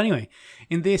 But anyway,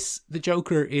 in this, the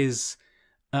Joker is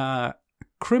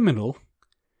criminal,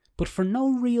 but for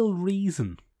no real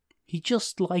reason. He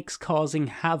just likes causing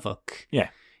havoc. Yeah.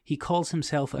 He calls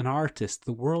himself an artist,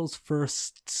 the world's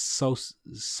first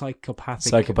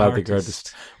psychopathic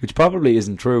artist. Which probably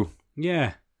isn't true.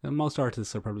 Yeah. Most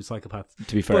artists are probably psychopaths.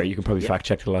 To be fair, you can probably fact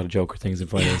check a lot of Joker things and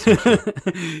find out.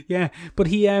 Yeah, but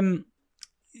he,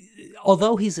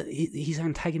 although he's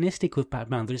antagonistic with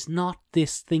Batman, there's not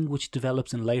this thing which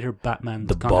develops in later Batman.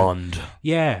 The bond.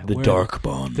 Yeah. The dark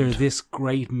bond. They're this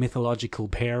great mythological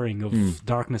pairing of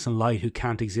darkness and light who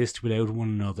can't exist without one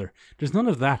another. There's none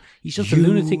of that. He's just a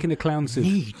lunatic in a clown suit.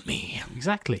 Need me.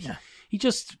 Exactly. Yeah.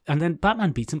 And then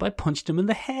Batman beats him by punching him in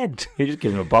the head. He just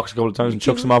gives him a box a couple of times and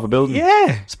chucks him off a building.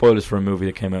 Yeah. Spoilers for a movie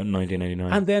that came out in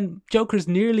 1989. And then Joker's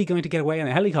nearly going to get away in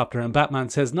a helicopter, and Batman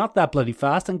says, not that bloody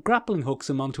fast, and grappling hooks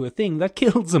him onto a thing that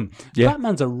kills him. Yeah.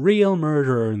 Batman's a real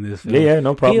murderer in this film. Yeah,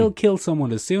 no problem. He'll kill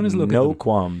someone as soon as look at them. No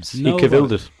qualms. No he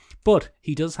cavilled it. But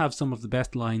he does have some of the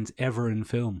best lines ever in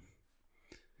film.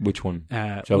 Which one?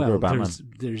 Joker or Batman?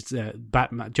 There's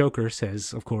Batman. Joker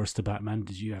says, of course, to Batman,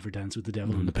 "Did you ever dance with the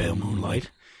devil in the pale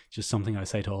moonlight?" Just something I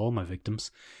say to all my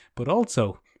victims. But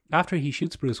also, after he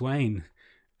shoots Bruce Wayne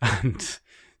and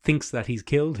thinks that he's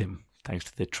killed him, thanks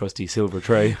to the trusty silver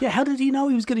tray. Yeah, how did he know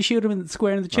he was going to shoot him in the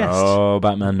square in the chest? Oh,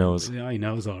 Batman knows. Yeah, he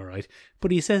knows, all right.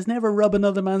 But he says, "Never rub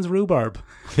another man's rhubarb."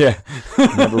 Yeah,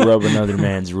 never rub another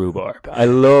man's rhubarb. I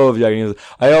love Jack Nicholson.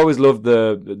 I always love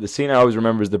the scene. I always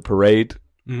remember is the parade.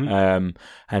 Mm-hmm.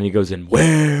 And he goes in,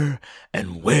 where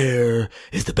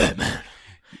is the Batman?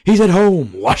 He's at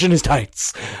home washing his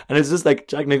tights. And it's just like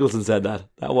Jack Nicholson said that.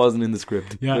 That wasn't in the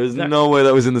script. Yeah, there's no way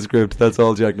that was in the script. That's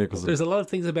all Jack Nicholson. There's a lot of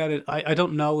things about it. I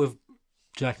don't know if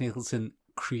Jack Nicholson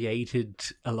created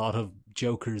a lot of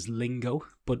Joker's lingo,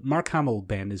 but Mark Hamill,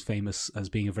 Ben, is famous as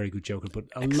being a very good Joker, but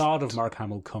a lot of Mark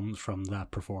Hamill comes from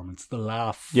that performance. The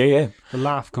laugh. Yeah. The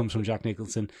laugh comes from Jack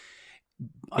Nicholson.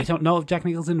 I don't know if Jack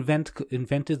Nicholson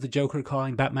invented the Joker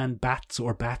calling Batman Bats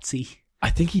or Batsy. I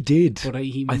think he did. But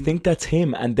I think that's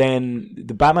him. And then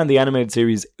the Batman the Animated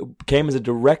Series came as a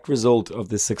direct result of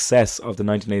the success of the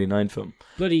 1989 film.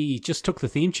 bloody just took the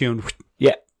theme tune,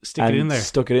 Yeah. stick it in there.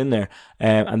 Stuck it in there.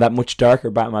 And that much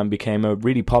darker Batman became a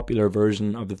really popular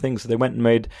version of the thing. So they went and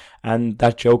made, and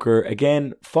that Joker,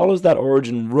 again, follows that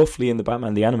origin roughly in the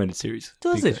Batman the Animated Series.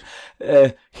 Does it?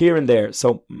 Here and there.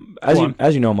 So,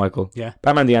 as you know, Michael, Yeah.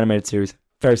 Batman the Animated Series,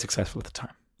 very successful at the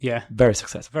time. Yeah. Very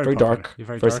successful. Very Very popular. dark.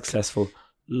 Very Very dark. successful.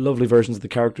 Lovely versions of the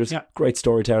characters. Yeah. Great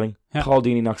storytelling. Yeah. Paul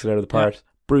Dini knocks it out of the park.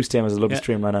 Bruce Timm has a lovely Yeah.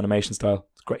 streamlined animation style.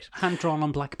 It's great. Hand drawn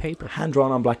on black paper. Hand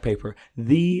drawn on black paper.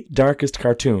 The darkest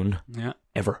cartoon Yeah.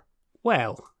 ever.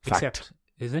 Well, Fact. except,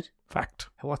 is it? Fact.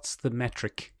 What's the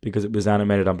metric? Because it was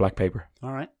animated on black paper.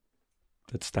 All right.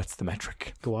 That's the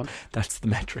metric. Go on. That's the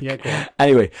metric. Yeah, go on.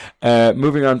 Anyway,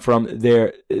 moving on from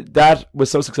there, that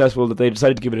was so successful that they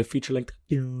decided to give it a feature-length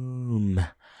film.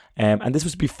 And this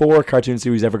was before cartoon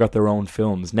series ever got their own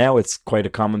films. Now it's quite a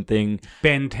common thing.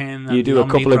 Ben 10 and You do a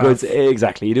couple of Omnigraph. good,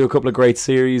 exactly. You do a couple of great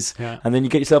series, Yeah. and then you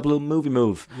get yourself a little movie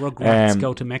move. Rugrats Um,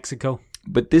 go to Mexico.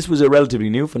 But this was a relatively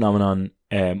new phenomenon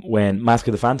when Mask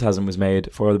of the Phantasm was made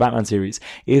for the Batman series.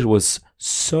 It was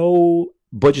so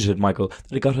budgeted, Michael,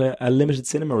 that it got a limited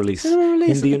cinema release, Cinema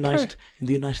release in the of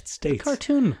the United States.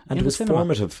 Cartoon. And in it the was cinema.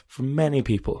 formative for many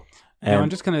people. Now, I'm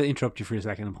just going to interrupt you for a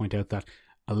second and point out that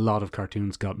a lot of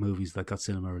cartoons got movies that got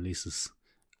cinema releases,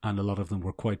 and a lot of them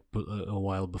were quite a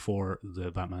while before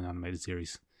the Batman animated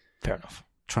series. Fair enough.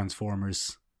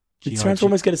 Transformers. Did G.I.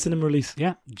 Transformers get a cinema release?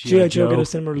 Yeah. G.I. Joe get a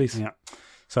cinema release? Yeah.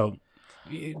 So,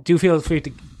 do feel free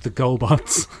to the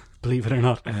GoBots, believe it or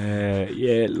not.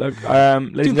 Yeah, look, ladies Do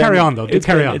and carry gentlemen, on, though. Do it's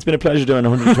carry been, on. It's been a pleasure doing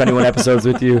 121 episodes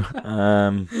with you.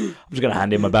 I'm just going to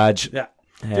hand in my badge. Yeah.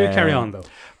 Do carry on, though.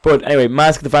 But anyway,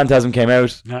 Mask of the Phantasm came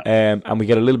out, Yeah. and we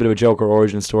get a little bit of a Joker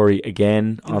origin story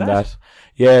again In on that? that.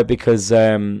 Yeah, because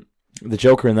the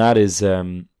Joker in that is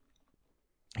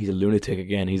he's a lunatic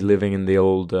again. He's living in the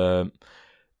old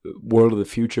World of the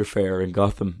Future fair in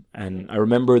Gotham, and I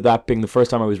remember that being the first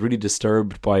time I was really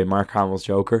disturbed by Mark Hamill's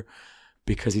Joker,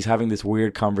 because he's having this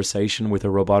weird conversation with a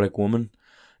robotic woman,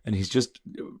 and he's just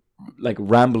like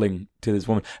rambling to this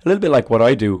woman, a little bit like what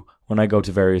I do when I go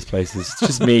to various places. It's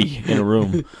just me in a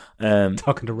room,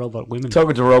 Talking to robot women.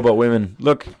 talking to robot women.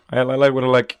 Look, I like what I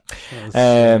like.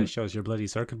 It shows your bloody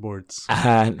circuit boards.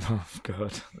 And oh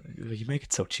god, you make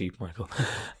it so cheap, Michael.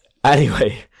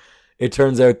 Anyway, it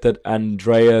turns out that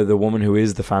Andrea, the woman who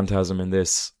is the Phantasm in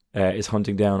this, is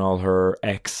hunting down all her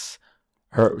Lovers.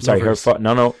 her She's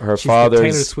the father's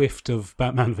Taylor Swift of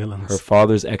Batman villains. her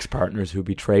father's ex-partners who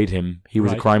betrayed him. He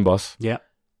was a Right. crime boss. Yeah.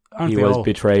 Aren't He they was all?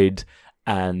 betrayed,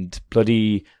 and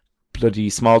bloody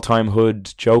small-time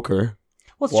hood Joker.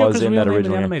 What's was Joker's in real that name in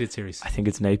original the game. animated series? I think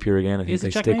it's Napier again. I think Is it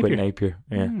they Jack stick with Napier? Napier.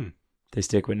 Yeah. Hmm. They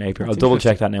stick with Napier. That's I'll double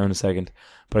check interesting. that now in a second.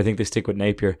 But I think they stick with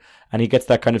Napier. And he gets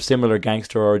that kind of similar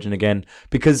gangster origin again.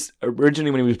 Because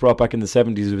originally when he was brought back in the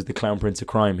 70s, he was the Clown Prince of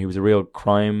Crime. He was a real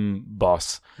crime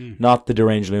boss. Hmm. Not the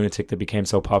deranged lunatic that became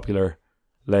so popular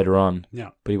later on. Yeah.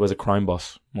 But he was a crime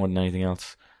boss more than anything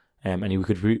else. And he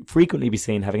could frequently be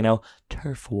seen having an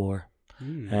turf war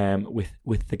Hmm.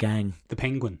 with the gang. The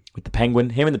Penguin. With the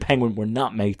Penguin. Him and the Penguin were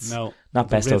not mates. No. Not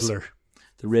the bestos. Riddler.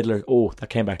 The Riddler. Oh, that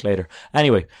came back later.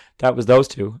 Anyway, that was those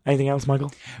two. Anything else,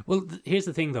 Michael? Well, here's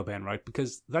the thing, though, Ben, right?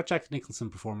 Because that Jack Nicholson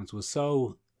performance was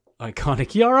so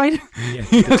iconic. You all right? Yeah,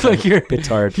 You look like you're a bit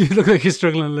tired. You look like you're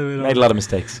struggling a little bit. Made a lot of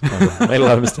mistakes. Made a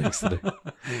lot of mistakes today.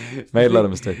 Made a lot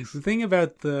of mistakes. The thing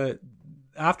about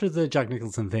after the Jack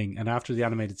Nicholson thing and after the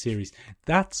animated series,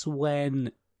 that's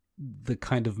when the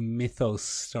kind of mythos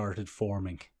started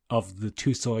forming of the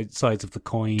two sides of the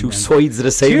coin. Two and sides of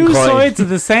the same two coin. sides of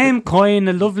the same coin,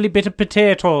 a lovely bit of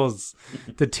potatoes.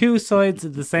 The two sides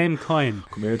of the same coin.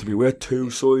 Come here to me. We're two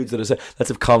sides of the same.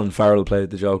 That's if Colin Farrell played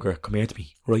the Joker. Come here to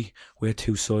me. Right? We're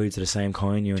two sides of the same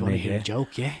coin, you Do and you want me. to hear a Yeah.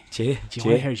 joke, yeah? Yeah. Do you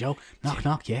want to hear a joke? Knock,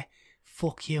 knock, yeah?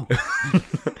 Fuck you.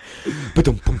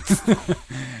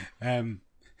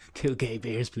 Two gay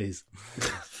beers, please.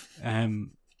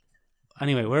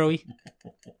 Anyway, where are we?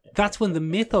 That's when the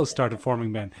mythos started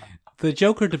forming, Ben. The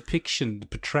Joker depiction, the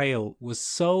portrayal, was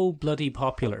so bloody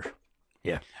popular.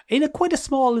 Yeah. In quite a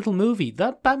small little movie.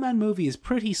 That Batman movie is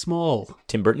pretty small.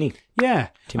 Tim Burton. Yeah.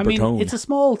 Tim I mean, Burton. it's a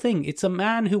small thing. It's a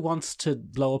man who wants to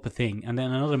blow up a thing, and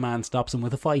then another man stops him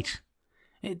with a fight.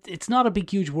 It's not a big,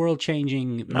 huge,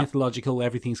 world-changing, mythological,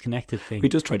 everything's connected thing. He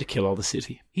just tried to kill all the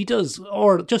city. He does,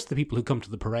 or just the people who come to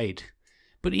the parade.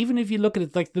 But even if you look at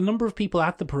it, like the number of people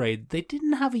at the parade, they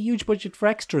didn't have a huge budget for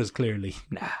extras, clearly.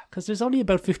 Nah. Because there's only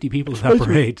about 50 people at that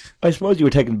parade. I suppose you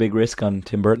were taking a big risk on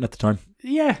Tim Burton at the time.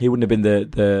 Yeah. He wouldn't have been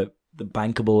the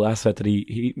bankable asset that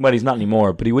he well, he's not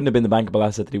anymore, but he wouldn't have been the bankable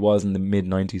asset that he was in the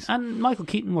mid-90s. And Michael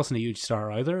Keaton wasn't a huge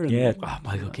star either. And Yeah,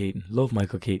 Michael Keaton. Love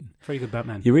Michael Keaton. Very good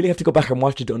Batman. You really have to go back and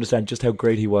watch it to understand just how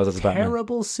great he was as a Batman.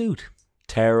 Terrible suit.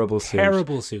 Terrible suit.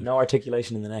 Terrible suit. No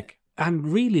articulation in the neck. And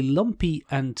really lumpy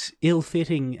and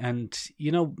ill-fitting, and,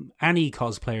 you know, any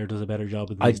cosplayer does a better job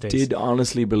of these days. I did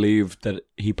honestly believe that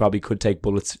he probably could take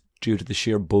bullets due to the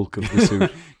sheer bulk of the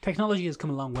suit. Technology has come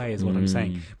a long way, is what I'm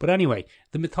saying. But anyway,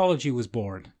 the mythology was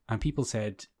born, and people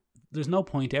said, there's no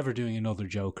point ever doing another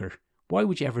Joker. Why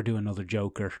would you ever do another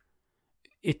Joker?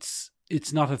 It's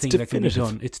not a thing that can be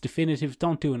done. It's definitive.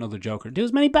 Don't do another Joker. Do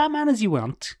as many Batman as you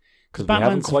want. Because we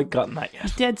haven't quite gotten that yet.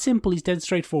 He's dead simple. He's dead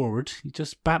straightforward. He's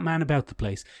just Batman about the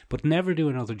place. But never do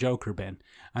another Joker, Ben.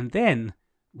 And then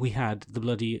we had the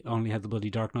bloody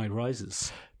Dark Knight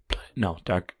Rises. No,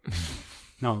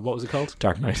 No, what was it called?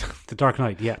 Dark Knight. The Dark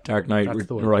Knight, yeah. Dark Knight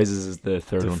Rises is the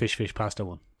third the one. fish pasta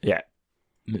one. Yeah.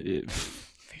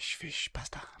 Fish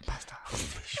pasta.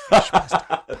 Fish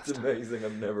pasta. That's amazing.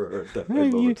 I've never heard that. I Yeah,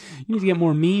 love you it. need to get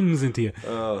more memes into you.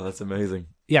 Oh, that's amazing.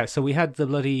 Yeah, so we had the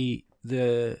bloody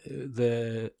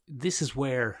this is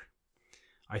where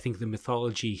I think the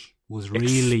mythology was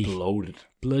really Exploded.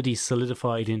 bloody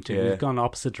solidified into. Yeah. We've gone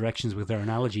opposite directions with our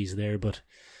analogies there, but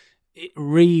it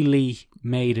really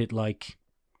made it like.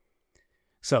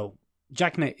 So,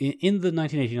 in the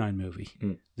 1989 movie,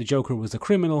 the Joker was a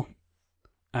criminal,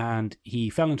 and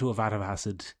he fell into a vat of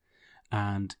acid,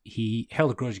 and he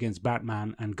held a grudge against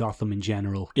Batman and Gotham in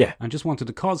general. Yeah. And just wanted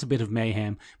to cause a bit of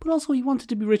mayhem, but also he wanted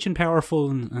to be rich and powerful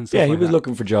and stuff Yeah, like he was that.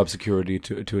 looking for job security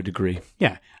to a degree.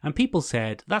 Yeah, and people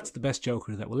said, that's the best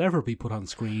Joker that will ever be put on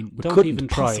screen. We Don't couldn't even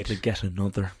try possibly it. get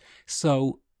another.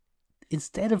 So,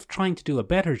 instead of trying to do a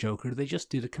better Joker, they just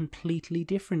did a completely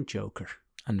different Joker.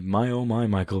 And my oh my,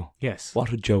 Michael, Yes.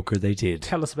 what a Joker they did.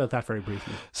 Tell us about that very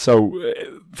briefly. So,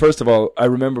 first of all, I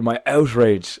remember my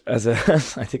outrage as I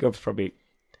think I must have been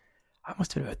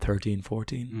about 13,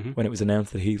 14 when it was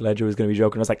announced that Heath Ledger was going to be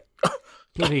Joker. And I was like,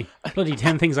 Bloody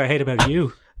 10 things I hate about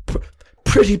you.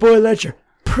 pretty boy Ledger.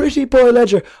 Pretty boy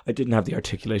Ledger. I didn't have the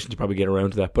articulation to probably get around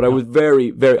to that, but I was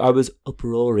very, very, I was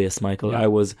uproarious, Michael. Yeah. I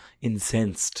was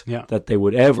incensed Yeah. that they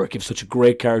would ever give such a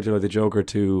great character like the Joker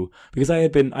to, because I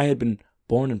had been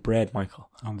born and bred, Michael,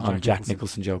 on Jack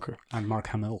Nicholson Joker. And Mark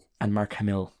Hamill.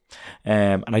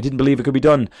 And I didn't believe it could be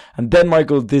done. And then,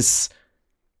 Michael, this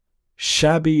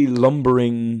shabby,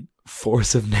 lumbering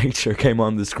force of nature came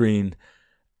on the screen,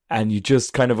 and you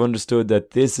just kind of understood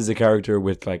that this is a character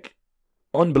with, like,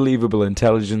 unbelievable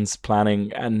intelligence,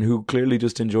 planning, and who clearly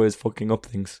just enjoys fucking up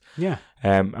things. Yeah.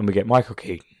 And we get Michael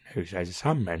Keaton, who says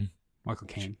Sandman. Michael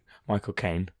Caine. Michael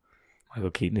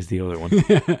Keaton is the other one. Do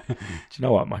you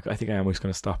know what, Michael? I think I am just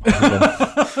going to stop.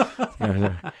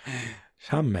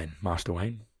 Sandman, Master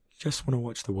Wayne. Just want to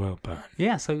watch the world burn.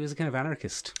 Yeah, so he was a kind of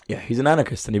anarchist. Yeah, he's an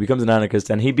anarchist, and he becomes an anarchist,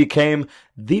 and he became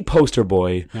the poster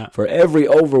boy Yeah. for every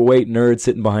overweight nerd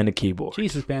sitting behind a keyboard.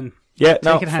 Jesus, Ben. Yeah,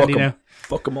 no, Take it handy now.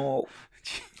 Fuck them all.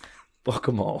 Fuck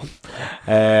them all.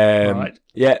 Right.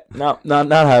 Yeah, no, not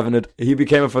having it. He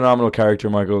became a phenomenal character,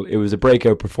 Michael. It was a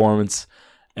breakout performance.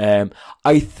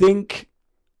 I think,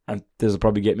 and this will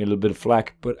probably get me a little bit of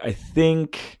flack, but I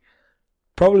think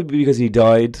probably because he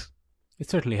died, It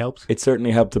certainly helped. it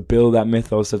certainly helped to build that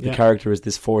mythos of the Yeah. character as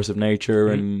this force of nature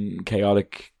and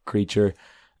chaotic creature.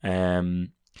 There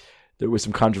were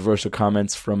some controversial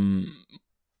comments from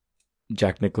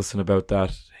Jack Nicholson about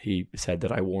that. He said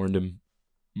that I warned him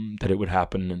that it would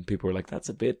happen, and people were like, "That's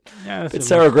a bit Yeah, bit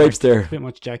sour grapes there, A bit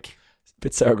much, Jack.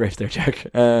 bit sour grapes there, Jack."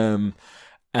 And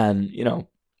you know,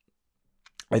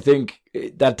 I think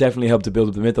that definitely helped to build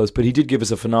up the mythos. But he did give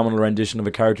us a phenomenal rendition of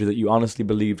a character that you honestly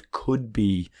believed could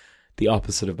be the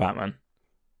opposite of Batman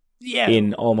Yeah.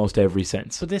 in almost every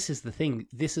sense. But this is the thing.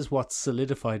 This is what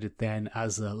solidified it then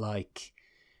as a, like,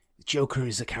 Joker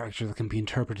is a character that can be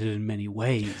interpreted in many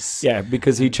ways. Yeah,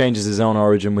 because he changes his own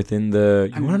origin within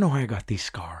the... You want to know how I got these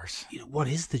scars? You know, what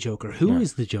is the Joker? Who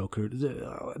is the Joker?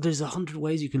 There's 100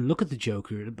 ways you can look at the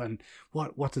Joker, and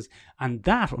what does... And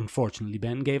that, unfortunately,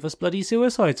 Ben, gave us bloody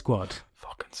Suicide Squad.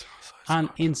 Fucking Suicide And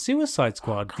Squad. in Suicide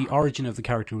Squad, the origin of the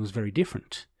character was very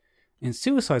different. In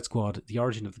Suicide Squad, the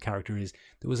origin of the character is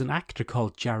there was an actor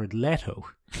called Jared Leto,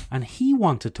 and he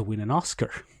wanted to win an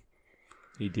Oscar.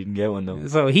 He didn't get one, though.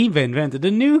 So he invented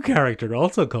a new character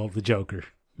also called the Joker.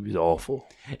 He was awful.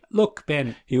 Look,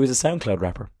 Ben, He was a SoundCloud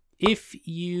rapper. if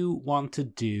you want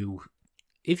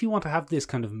to have this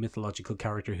kind of mythological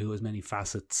character who has many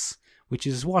facets which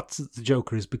is what the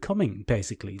Joker is becoming,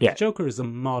 basically. Yeah. The Joker is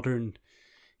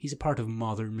he's a part of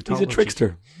modern mythology. He's a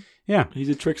trickster. Yeah. He's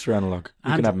a trickster analog.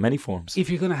 He And can have many forms. if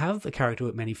you're going to have a character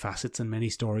with many facets and many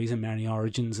stories and many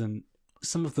origins, and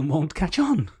some of them won't catch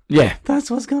on, Yeah.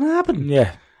 that's what's going to happen.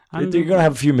 Yeah. And You're going to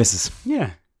have a few misses.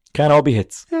 yeah, Can't all be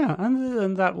hits. yeah,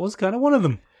 and that was kind of one of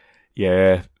them.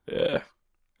 Yeah.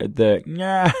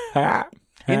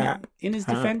 In his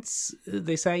defense,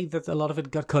 they say that a lot of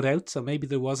it got cut out, so maybe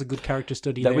there was a good character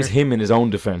study That there. was him in his own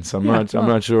defense. I'm Yeah,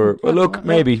 not sure. Well, look,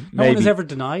 maybe. No one has ever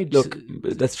denied. Look,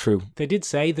 that's true. They did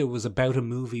say there was about a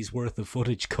movie's worth of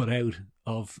footage cut out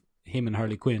of him and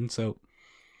Harley Quinn, so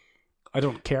I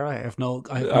don't care. I have no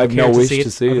wish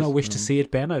to see I have it. no wish to see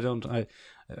it, Ben. I don't.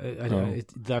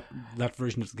 That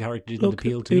version of the character didn't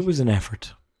appeal to me. It was an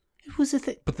effort. It was a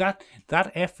thing, but that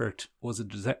effort was a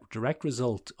direct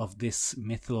result of this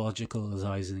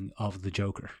mythologicalizing of the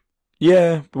Joker.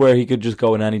 Yeah, where he could just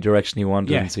go in any direction he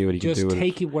wanted and see what he could do with just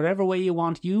take it whatever way you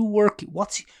want. You work.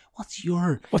 What's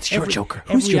your Joker?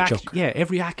 Who's your Joker? Yeah,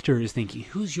 every actor is thinking,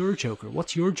 who's your Joker?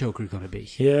 What's your Joker going to be?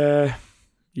 Yeah,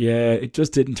 it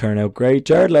just didn't turn out great.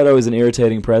 Jared Leto is an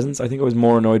irritating presence. I think I was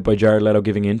more annoyed by Jared Leto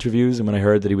giving interviews, and when I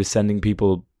heard that he was sending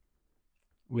people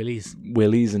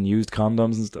Willies and used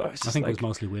condoms and stuff, I think it was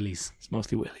mostly Willies. It's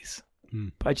mostly willies.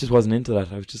 But I just wasn't into that.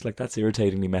 I was just like, that's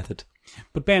irritatingly method.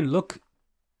 But Ben, look,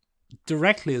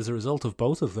 directly as a result of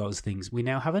both of those things, we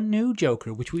now have a new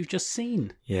Joker, which we've just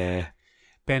seen. Yeah.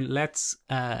 Ben, let's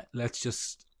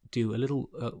just do a little.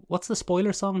 What's the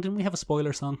spoiler song? Didn't we have a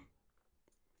spoiler song?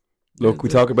 Look, we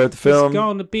talk about the film. It's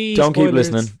gonna be Don't keep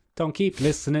spoilers. listening. Don't keep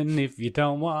listening if you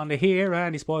don't want to hear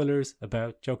any spoilers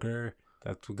about Joker.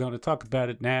 That we're going to talk about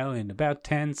it now in about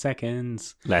 10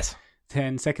 seconds. Less.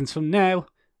 10 seconds from now,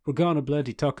 we're going to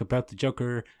bloody talk about the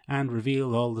Joker and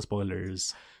reveal all the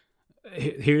spoilers.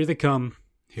 Here they come.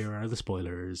 Here are the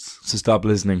spoilers. So stop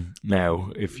listening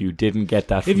now if you didn't get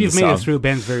that from If you've the made song. it through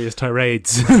Ben's various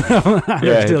tirades.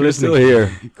 Yeah, if you're still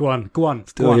here. Go on.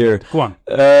 Still here. Go on.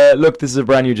 Look, this is a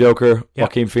brand new Joker. Yeah.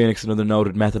 Joaquin Phoenix, another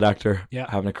noted method actor, Yeah.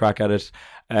 having a crack at it.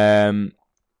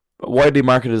 Widely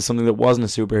marketed as something that wasn't a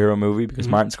superhero movie because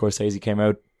Martin Scorsese came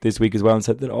out this week as well and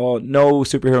said that, no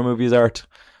superhero movie is art.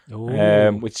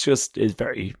 Which just is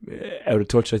very out of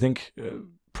touch, I think.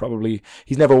 Probably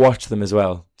he's never watched them as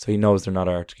well, so he knows they're not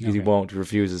art because he won't, he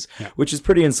refuses, which is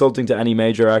pretty insulting to any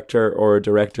major actor or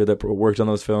director that worked on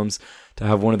those films, to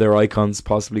have one of their icons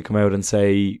possibly come out and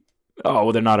say, oh,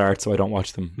 well, they're not art, so I don't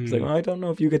watch them. It's like, well, I don't know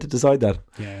if you get to decide that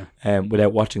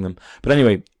without watching them. But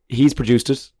anyway, he's produced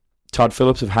it. Todd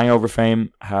Phillips of Hangover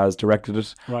fame has directed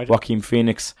it. Right. Joaquin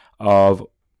Phoenix of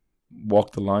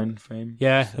Walk the Line fame.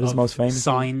 Yeah. That is most famous.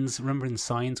 Signs. Remember in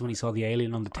Signs when he saw the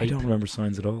alien on the tape? I don't remember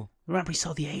Signs at all. Remember he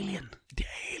saw the alien? The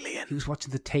alien. He was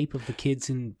watching the tape of the kids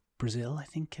in Brazil, I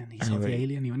think, and he saw the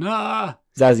alien. He went,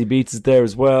 Zazie Beetz is there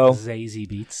as well. Zazie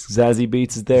Beetz. Zazie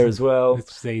Beetz is there as well.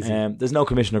 It's Zazie. There's no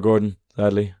Commissioner Gordon,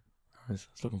 sadly. I was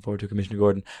looking forward to Commissioner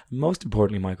Gordon. Most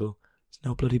importantly, Michael, there's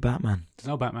no bloody Batman. There's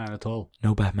no Batman at all.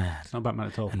 No Batman. There's no Batman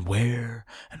at all. And where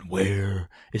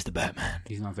is the Batman?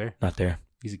 He's not there. Not there.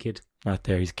 He's a kid. Not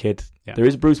there. He's a kid. Yeah. There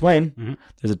is Bruce Wayne. Mhm.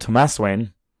 There's a Thomas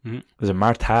Wayne. Mhm. There's a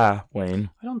Martha Wayne.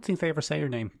 I don't think they ever say her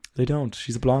name. They don't.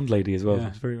 She's a blonde lady as well. Yeah.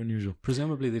 It's very unusual.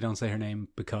 Presumably they don't say her name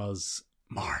because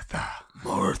Martha.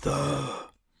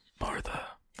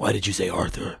 Why did you say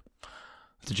Arthur?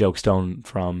 It's a joke stolen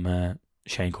from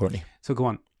Shane Courtney. So go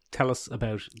on. Tell us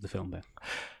about the film, Ben.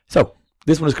 So,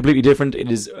 this one is completely different.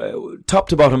 It is top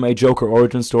to bottom a Joker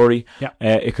origin story. Yeah.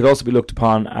 It could also be looked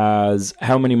upon as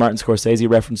how many Martin Scorsese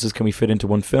references can we fit into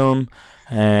one film.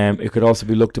 It could also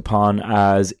be looked upon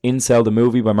as Incel the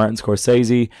Movie by Martin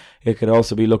Scorsese. It could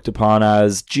also be looked upon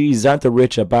as, geez, aren't the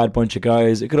rich a bad bunch of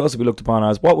guys? It could also be looked upon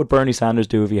as, what would Bernie Sanders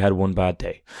do if he had one bad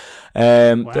day?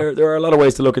 Wow. There are a lot of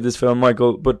ways to look at this film,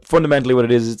 Michael, but fundamentally what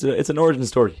it is, it's an origin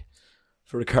story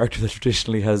for a character that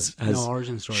traditionally has No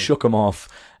origin story. shook him off.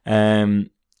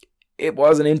 It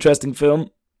was an interesting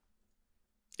film.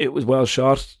 It was well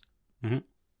shot,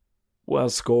 well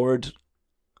scored.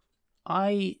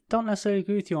 I don't necessarily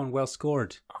agree with you on well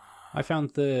scored. I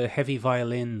found the heavy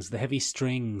violins, the heavy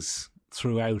strings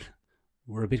throughout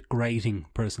were a bit grating,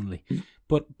 personally.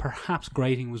 But perhaps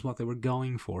grating was what they were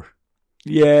going for.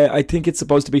 Yeah, I think it's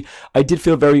supposed to be. I did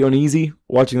feel very uneasy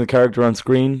watching the character on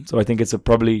screen, so I think it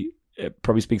probably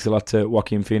speaks a lot to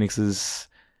Joaquin Phoenix's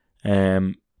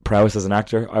prowess as an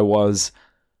actor. I was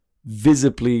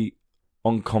visibly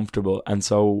uncomfortable, and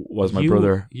so was my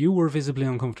brother. You were visibly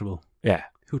uncomfortable. Yeah.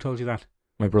 Who told you that?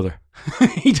 My brother.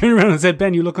 He turned around and said,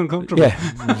 "Ben, you look uncomfortable." Yeah.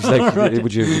 He's like, Right.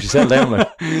 would you settle down?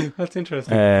 Like? That's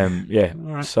interesting. Yeah.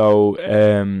 All right. So,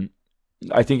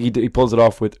 I think he pulls it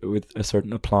off with a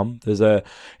certain aplomb. It's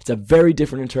a very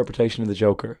different interpretation of the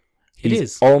Joker. It He's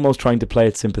is. almost trying to play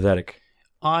it sympathetic.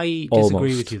 I disagree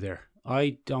Almost. with you there.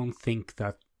 I don't think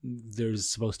that there's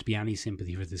supposed to be any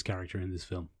sympathy for this character in this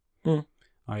film. Mm.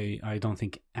 I don't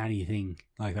think anything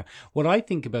like that. What I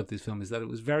think about this film is that it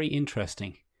was very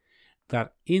interesting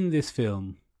that in this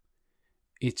film,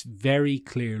 it's very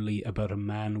clearly about a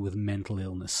man with mental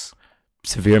illness.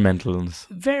 Severe mental illness.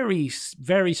 Very,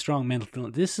 very strong mental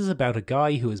illness. This is about a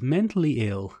guy who is mentally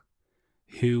ill,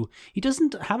 who he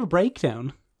doesn't have a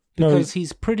breakdown. No, Because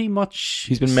he's pretty much...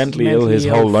 he's been mentally ill his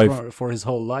whole life. For his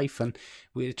whole life. And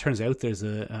it turns out there's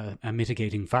a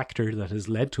mitigating factor that has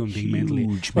led to him being mentally...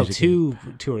 Huge Well,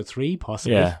 mitigating. two or three,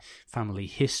 possibly. Yeah. Family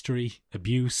history,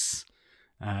 abuse,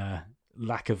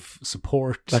 lack of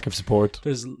support. Lack of support.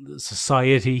 There's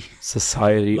society.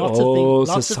 Society. Lots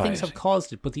society. of things have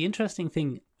caused it. But the interesting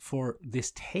thing for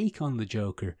this take on the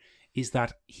Joker is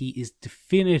that he is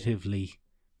definitively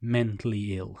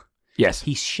mentally ill. Yes.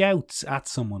 He shouts at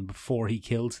someone before he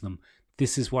kills them.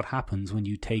 This is what happens when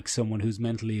you take someone who's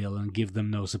mentally ill and give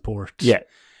them no support. Yeah.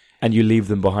 And you leave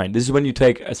them behind. This is when you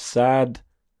take a sad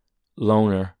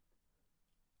loner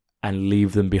and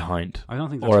leave them behind. I don't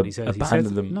think that's Or what he says.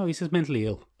 abandon them. No, he says mentally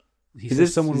ill. He Is says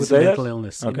this- someone does with he a say mental that?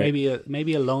 illness. Okay.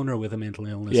 Maybe a loner with a mental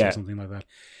illness Yeah. or something like that.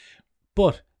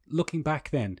 But looking back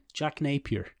then, Jack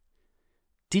Napier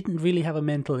didn't really have a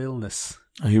mental illness.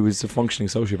 He was a functioning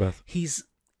sociopath.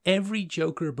 Every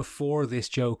Joker before this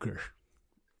Joker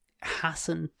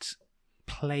hasn't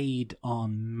played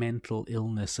on mental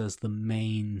illness as the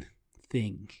main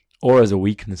thing. Or as a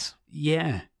weakness.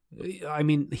 Yeah. I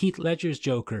mean, Heath Ledger's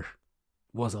Joker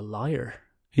was a liar.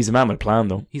 He's a man with a plan,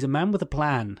 though. He's a man with a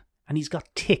plan, and he's got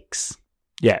tics,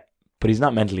 Yeah. But he's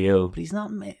not mentally ill. but he's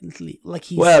not mentally... Like,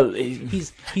 he's... Well,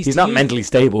 he's he's to not use- mentally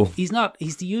stable. He's not...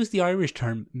 He's to use the Irish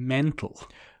term mental,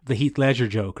 the Heath Ledger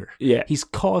Joker. Yeah. He's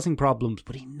causing problems,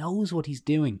 but he knows what he's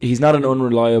doing. He's not an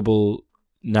unreliable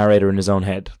narrator in his own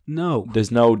head. No. There's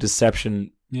no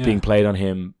deception Yeah. being played on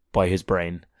him by his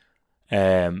brain.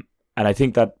 And I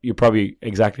think that you're probably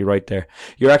exactly right there.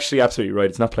 You're actually absolutely right.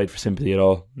 It's not played for sympathy at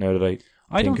all, now that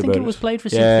I don't think about it was played for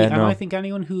Yeah, sympathy, and no. I think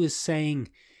anyone who is saying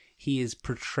he is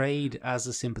portrayed as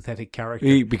a sympathetic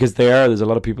character Because there's a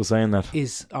lot of people saying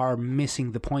that. are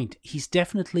missing the point. He's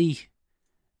definitely...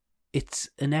 It's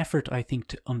an effort, I think,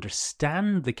 to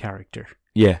understand the character,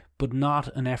 Yeah. but not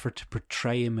an effort to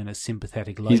portray him in a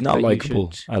sympathetic light. He's not that you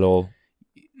likable should- at all.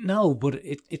 No, but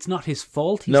it's not his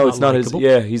fault. He's No, it's not his... likeable.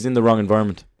 Yeah, he's in the wrong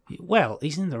environment. Well,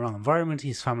 he's in the wrong environment.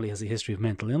 His family has a history of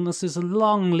mental illness. There's a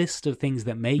long list of things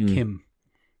that make him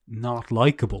not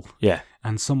likable, Yeah.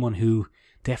 and someone who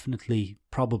definitely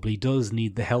probably does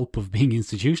need the help of being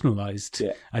institutionalized,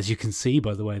 Yeah. as you can see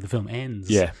by the way the film ends.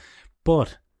 Yeah.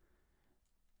 But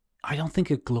I don't think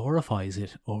it glorifies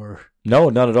it or... No,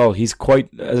 not at all. He's quite,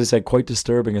 as I said, quite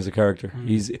disturbing as a character. Mm.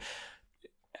 He's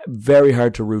very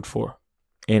hard to root for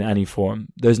in any form.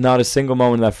 There's not a single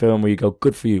moment in that film where you go,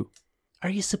 good for you. Are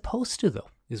you supposed to, though,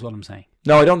 is what I'm saying.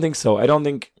 No, I don't think so. I don't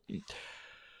think...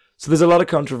 So there's a lot of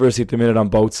controversy at the minute on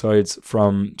both sides,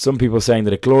 from some people saying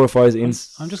that it glorifies... I'm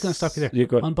just going to stop you there. You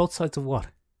go- On both sides of what?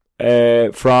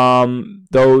 From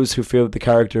those who feel that the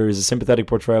character is a sympathetic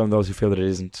portrayal and those who feel that it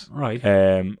isn't. Right.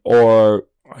 Or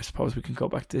I suppose we can go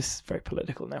back to this. It's very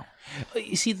political now.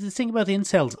 You see, the thing about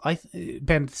incels,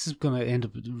 Ben, this is going to end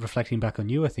up reflecting back on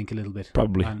you, I think, a little bit.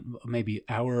 Probably. And maybe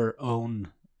our own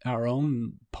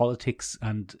politics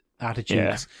and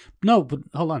attitudes. Yeah. No, but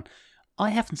hold on. I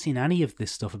haven't seen any of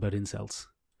this stuff about incels.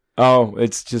 Oh,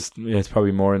 it's just, yeah, it's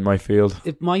probably more in my field.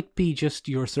 It might be just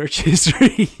your search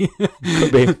history.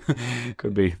 Could be.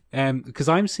 Could be. Because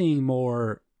I'm seeing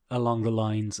more along the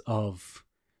lines of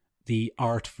the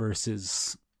art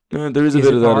versus... There is a is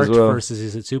bit it of that art as well. versus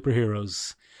is it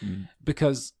superheroes?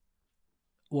 Because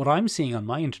what I'm seeing on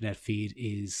my internet feed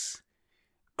is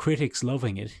critics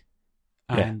loving it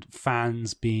and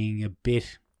fans being a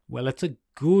bit, well, it's a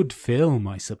good film,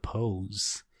 I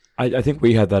suppose. I think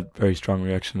we had that very strong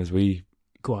reaction as we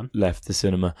Go on. left the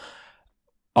cinema.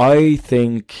 I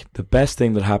think the best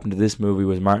thing that happened to this movie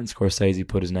was Martin Scorsese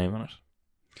put his name on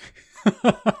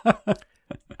it.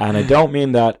 And I don't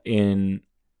mean that in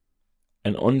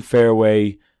an unfair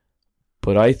way,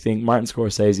 but I think Martin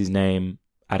Scorsese's name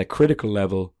at a critical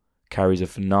level carries a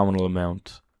phenomenal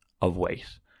amount of weight.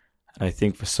 And I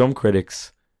think for some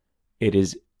critics, it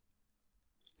is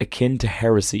akin to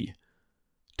heresy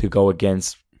to go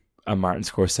against a Martin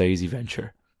Scorsese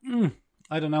venture.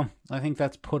 I don't know. I think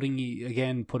that's putting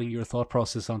your thought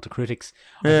process onto critics.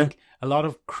 I Yeah. think a lot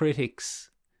of critics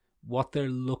what they're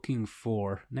looking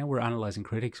for. Now we're analysing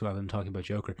critics rather than talking about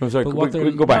Joker. I'm sorry, But we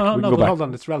can go back. No, we can no, go but back. hold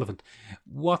on, it's relevant.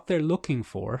 What they're looking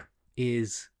for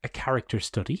is a character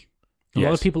study. A lot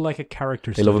Yes. of people like a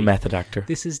character They study. love a method actor.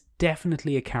 This is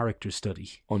definitely a character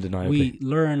study. Undeniably. We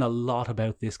learn a lot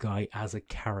about this guy as a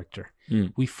character.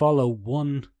 Mm. We follow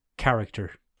one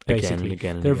character, Again basically. and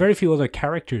again and There are again. very few other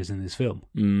characters in this film.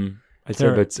 I'd say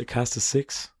There- about a cast of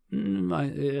 6.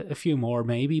 A few more,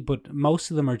 maybe, but most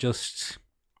of them are just...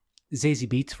 Zazie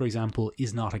Beetz, for example,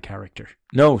 is not a character.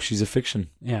 No, she's a fiction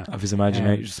Yeah. of his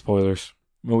imagination. Spoilers.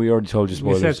 Well, we already told you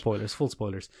We said spoilers. spoilers, full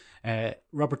spoilers.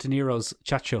 Robert De Niro's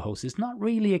chat show host is not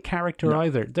really a character No.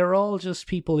 either. They're all just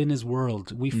people in his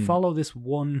world. We Mm. follow this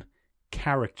one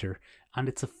character, and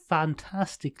it's a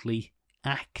fantastically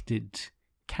acted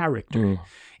character. Mm.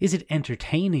 Is it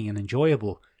entertaining and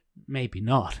enjoyable? Maybe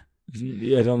not.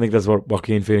 Yeah, I don't think that's what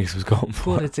Joaquin Phoenix was going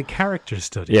for. But it's a character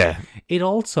study. Yeah. It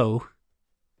also,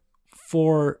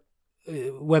 for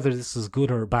whether this is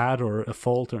good or bad or a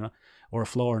fault or not, or a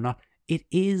flaw or not, it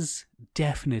is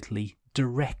definitely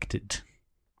directed.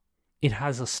 It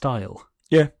has a style.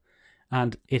 Yeah.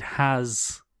 And it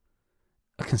has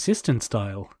a consistent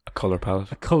style, A colour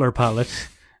palette. a color palette,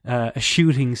 a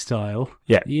shooting style.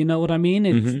 Yeah. You know what I mean?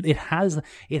 It Mhm. it has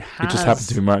It just happens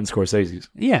to be Martin Scorsese's.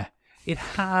 Yeah. It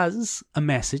has a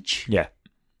message. Yeah.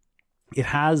 It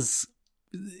has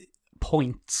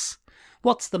points.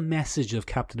 What's the message of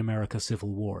Captain America Civil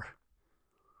War?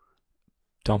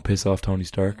 Don't piss off Tony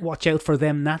Stark. Watch out for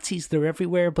them Nazis. They're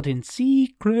everywhere, but in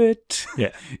secret.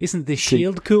 Yeah. Isn't the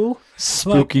shield cool?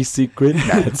 Spooky secret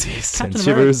Nazis and Captain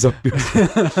shivers up your...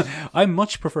 I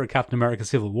much prefer Captain America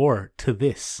Civil War to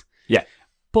this. Yeah.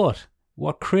 But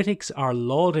what critics are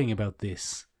lauding about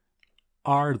this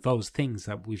are those things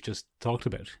that we've just talked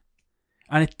about.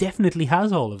 And it definitely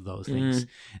has all of those things.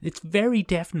 It's very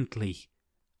definitely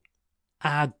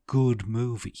a good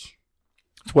movie.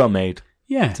 It's well made.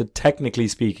 Yeah. It's a technically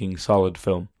speaking solid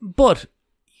film. But,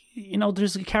 you know,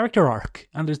 there's a character arc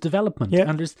and there's development Yeah.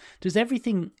 and there's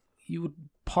everything you would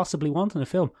possibly want in a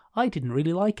film. I didn't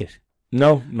really like it.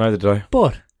 No, neither did I.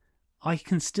 But I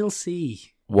can still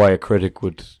see... Why a critic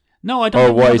would... No, I don't. Or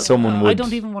even why want- someone I would-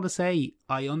 don't even want to say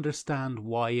I understand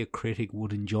why a critic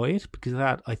would enjoy it, because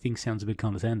that I think sounds a bit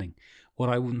condescending. What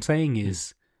I'm saying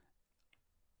is,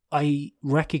 I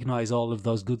recognise all of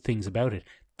those good things about it.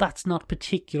 That's not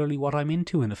particularly what I'm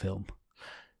into in a film.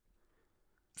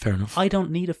 Fair enough. I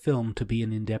don't need a film to be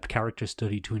an in-depth character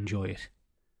study to enjoy it.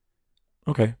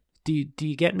 Okay. Do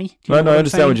you get me? Do you No, know no, I I'm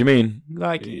understand what saying? you mean.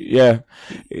 Like, Yeah.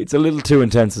 It's a little too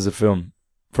intense as a film.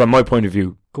 From my point of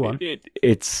view. Go on.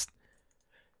 It's...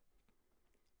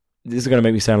 This is going to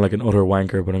make me sound like an utter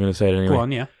wanker, but I'm going to say it anyway. go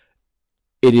on, yeah.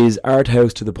 It is art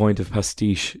house to the point of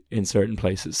pastiche in certain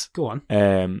places. Go on.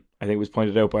 I think it was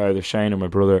pointed out by either Shane or my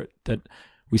brother that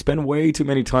we spend way too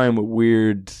many time with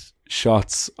weird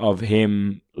shots of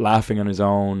him laughing on his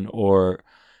own,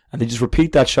 and they just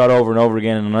repeat that shot over and over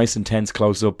again in a nice intense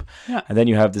close up. Yeah. And then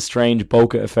you have the strange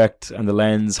bokeh effect and the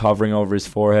lens hovering over his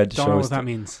forehead. Don't know what that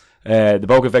means. The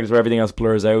bokeh effect is where everything else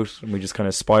blurs out, and we just kind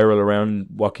of spiral around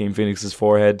Joaquin Phoenix's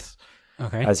forehead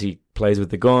Okay. as he plays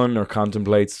with the gun or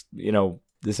contemplates,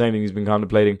 the same thing he's been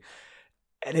contemplating.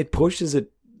 And it pushes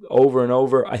it over and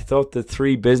over. I thought the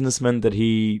 3 businessmen that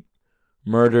he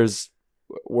murders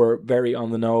were very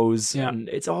on the nose. Yeah. And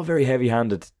it's all very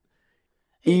heavy-handed.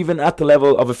 Even at the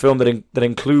level of a film that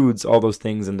includes all those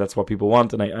things, and that's what people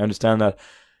want, and I understand that.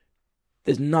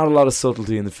 There's not a lot of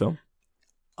subtlety in the film.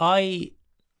 I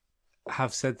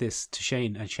have said this to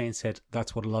Shane, and Shane said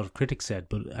that's what a lot of critics said.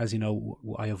 But as you know,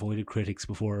 I avoided critics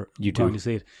before You going do. to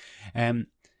see it.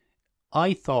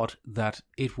 I thought that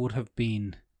it would have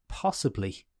been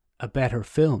possibly a better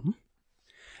film,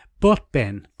 but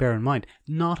Ben, bear in mind,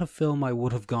 not a film I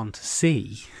would have gone to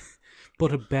see,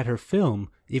 but a better film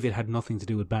if it had nothing to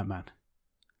do with Batman.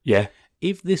 Yeah.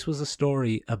 If this was a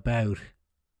story about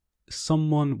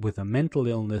someone with a mental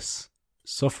illness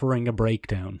suffering a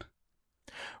breakdown,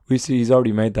 We see he's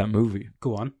already made that movie.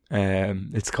 go on,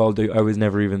 It's called I Was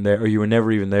Never Even There, or You Were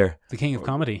Never Even There. The King of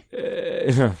Comedy.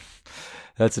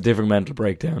 That's a different mental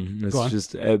breakdown. It's Go on.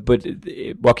 just, but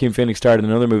Joaquin Phoenix started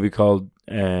another movie called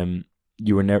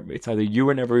You Were Never. It's either You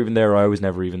Were Never Even There or I Was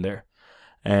Never Even There.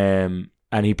 And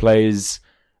he plays,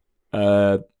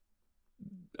 I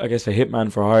guess, a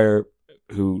hitman for hire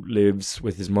who lives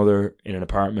with his mother in an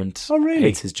apartment. Oh, really?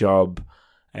 Hates his job.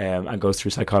 And goes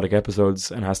through psychotic episodes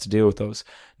and has to deal with those.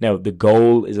 Now, the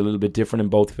goal is a little bit different in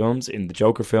both films. In the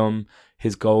Joker film,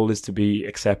 his goal is to be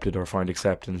accepted or find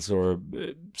acceptance or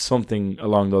something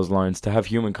along those lines, to have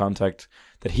human contact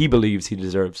that he believes he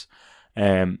deserves.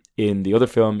 In the other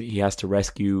film, he has to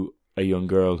rescue a young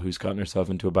girl who's gotten herself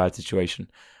into a bad situation.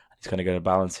 He's kind of got to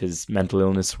balance his mental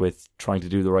illness with trying to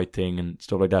do the right thing and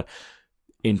stuff like that.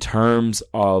 In terms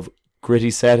of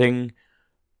gritty setting,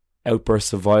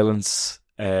 outbursts of violence,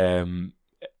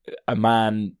 a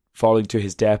man falling to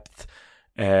his depth,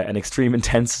 an extreme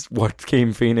intense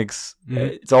Joaquin Phoenix,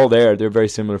 it's all there. They're very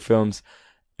similar films.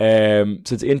 So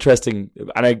it's interesting,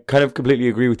 and I kind of completely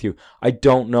agree with you. I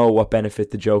don't know what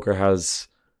benefit the Joker has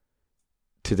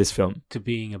to this film. To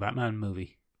being a Batman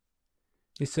movie.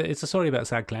 It's a story about a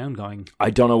sad clown going.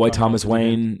 I don't know why going Thomas off the deep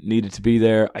end. Wayne needed to be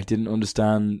there. I didn't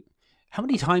understand. How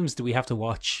many times do we have to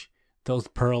watch those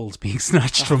pearls being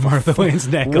snatched from Martha Wayne's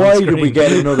neck? Why on did we screen?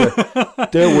 get another?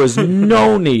 There was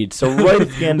no need. So right at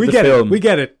the end of the film, We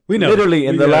get it. We know. literally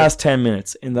in We the get last 10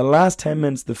 minutes, of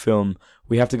the film,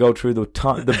 we have to go through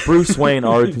the Bruce Wayne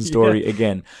origin story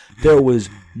again. There was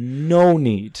no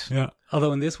need. it. Yeah.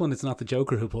 Although in this one, it's not the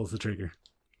Joker who pulls the trigger.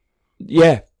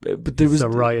 Yeah, but there was a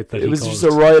riot that it he was caused. just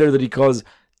a riot that he caused.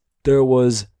 There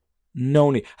was no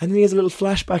need. And then he has a little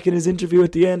flashback in his interview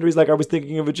at the end where he's like, I was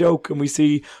thinking of a joke, and we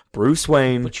see Bruce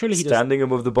Wayne But surely he standing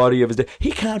above the body of his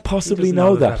He can't He possibly doesn't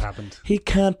know that that. happened. He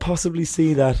can't possibly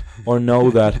see that or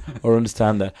know that or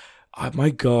understand that. Oh,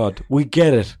 my God, we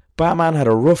get it. Batman had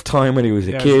a rough time when he was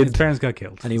a His kid, parents got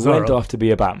killed. and he Zorro. went off to be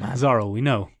a Batman. Zorro, we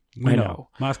know. I know.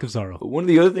 Mask of Zorro. One of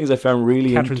the other things I found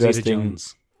really Catherine interesting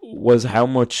Zeta-Jones. was how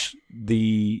much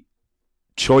the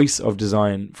choice of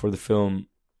design for the film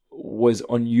was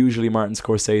unusually Martin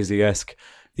Scorsese-esque.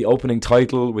 The opening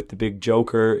title with the big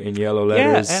Joker in yellow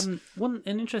letters. Yeah,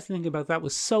 an interesting thing about that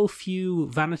was so few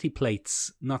vanity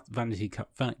plates, not vanity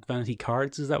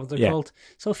cards, is that what they're Yeah. called?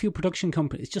 So few production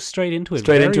companies, just straight into it.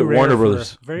 Straight Very into it, rare Warner for a-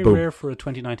 Brothers. Very Boom. rare for a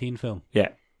 2019 film. Yeah,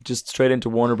 just straight into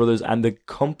Warner Brothers, and the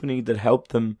company that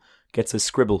helped them gets a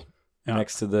scribble Yeah.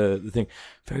 next to the thing.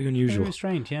 Very unusual. Very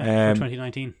strange, yeah, Um, for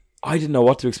 2019. I didn't know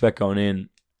what to expect going in,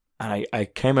 and I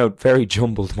came out very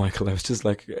jumbled, Michael. I was just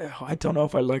like, I don't know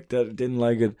if I liked it, I didn't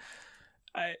like it.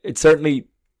 It certainly,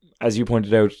 as you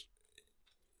pointed out,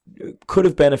 could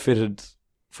have benefited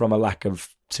from a lack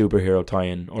of superhero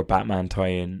tie-in or Batman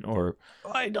tie-in, or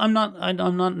I'm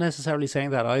not necessarily saying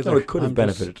that either. No, it could have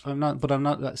benefited. I'm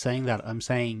not saying that. I'm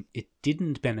saying it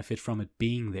didn't benefit from it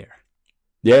being there.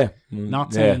 yeah, Not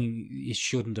yeah. saying it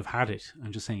shouldn't have had it.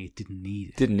 I'm just saying it didn't need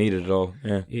it. Didn't need it at all.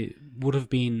 Yeah, It would have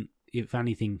been, if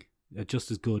anything, a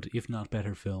just as good, if not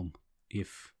better film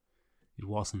if it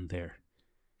wasn't there.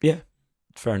 yeah,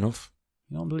 fair enough.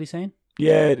 You know what I'm really saying?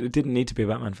 Yeah, it didn't need to be a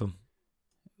Batman film.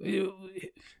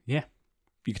 Yeah.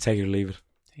 You could take it or leave it.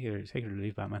 Take it or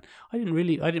leave Batman. I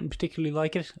didn't particularly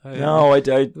like it. No,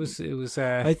 It was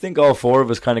I think all four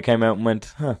of us kind of came out and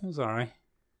went, huh, it was alright.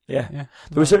 yeah. Yeah.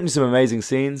 There were certainly some amazing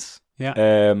scenes. Yeah.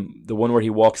 The one where he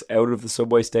walks out of the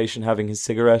subway station having his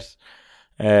cigarette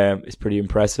is pretty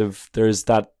impressive. There's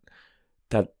that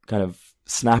kind of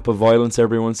snap of violence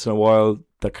every once in a while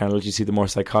that kind of lets you see the more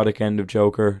psychotic end of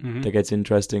Joker. Mhm. That gets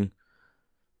interesting.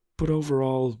 But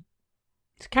overall,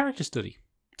 It's a character study.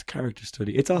 it's a character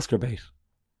study. It's Oscar bait.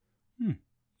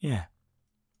 Yeah.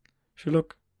 Sure,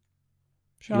 look.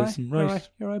 Sure, Listen, You're right.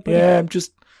 You're right, buddy. Yeah, I'm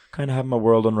just kind of having my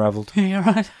world unraveled. You're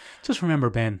right. Just remember,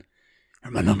 Ben,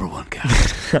 you're my number one guy.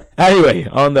 Anyway,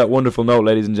 on that wonderful note,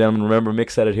 ladies and gentlemen, remember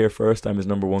Mick said it here first. I'm his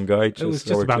number one guy. It was so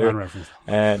just we're a Batman clear.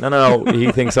 reference. No.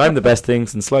 He thinks I'm the best thing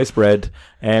since sliced bread.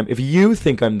 If you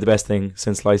think I'm the best thing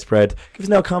since sliced bread, give us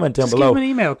now a comment down Just below. give him an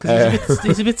email, because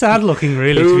he's a bit sad looking,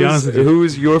 really, to be honest with you.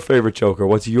 Who's your favourite Joker?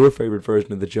 What's your favourite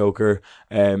version of the Joker?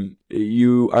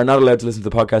 You are not allowed to listen to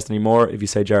the podcast anymore if you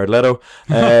say Jared Leto.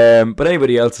 But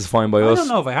anybody else is fine by I us. don't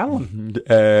know if I had one.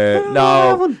 No,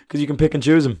 have one. because you can pick and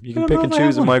choose them. You can I don't pick know and if I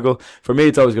choose have them, one. Michael. For me,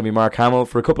 it's always going to be Mark Hamill.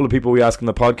 For a couple of people we ask on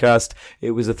the podcast,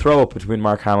 it was a throw up between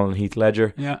Mark Hamill and Heath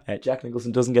Ledger. Yeah. Jack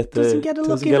Nicholson doesn't get Doesn't get a look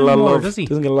lot of anymore, love. does he?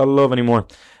 Doesn't get a lot of love anymore.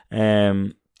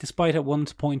 Despite at one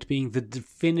point being the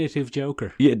definitive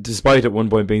Joker. Yeah, despite at one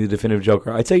point being the definitive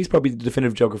Joker, I'd say he's probably the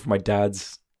definitive Joker for my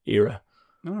dad's era.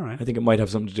 All right. I think it might have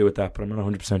something to do with that, but I'm not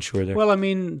 100% sure there. Well, I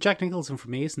mean, Jack Nicholson for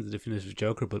me isn't the definitive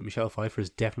Joker, but Michelle Pfeiffer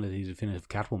is definitely the definitive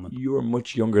Catwoman. You're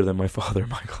much younger than my father,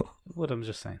 Michael. What I'm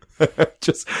just saying.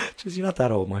 just you're not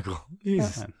that old, Michael.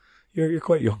 Jesus. Yeah. You're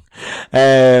quite young.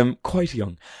 Quite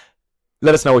young.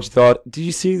 Let us know what you thought. Did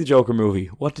you see the Joker movie?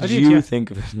 What did did, you yeah.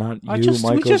 think of it? Not We you,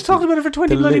 Michael. just talked about it for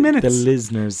 20 bloody minutes. The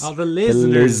listeners. Oh, the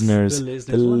listeners. listeners.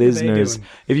 The What are they listeners. doing?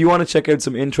 If you want to check out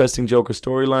some interesting Joker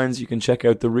storylines, you can check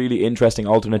out the really interesting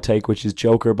alternate take, which is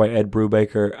Joker by Ed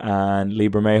Brubaker and Lee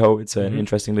Bermejo. It's an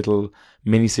interesting little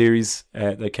mini-series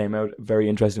that came out. Very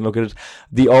interesting look at it.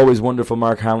 The always wonderful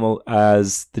Mark Hamill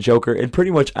as the Joker in pretty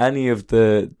much any of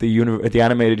the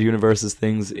animated universes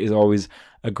things is always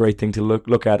a great thing to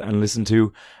look at and listen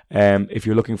to. If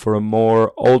you're looking for a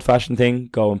more old-fashioned thing,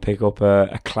 go and pick up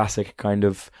a classic kind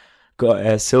of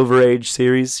Silver Age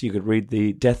series. You could read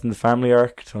the Death in the Family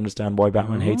arc to understand why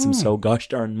Batman hates him so gosh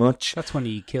darn much. That's when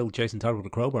he killed Jason Todd with a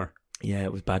crowbar. Yeah,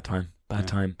 it was bad time.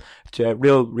 Time. It's a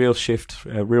real shift,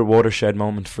 a real watershed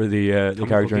moment for the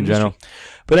character in general.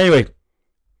 But anyway,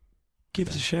 give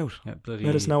us a shout. Yeah,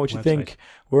 let us know what you think.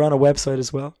 We're on a website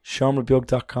as well,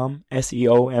 seomrabeag.com,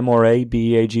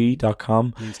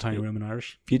 seomrabeag.com. Means tiny room in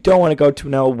Irish. If you don't want to go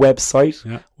to our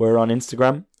website, we're on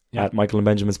Instagram at Michael and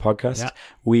Benjamin's podcast. Yeah.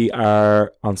 We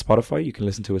are on Spotify. You can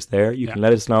listen to us there. You can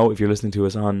let us know if you're listening to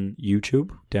us on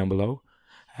YouTube down below.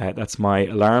 That's my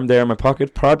alarm there in my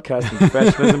pocket. Podcasting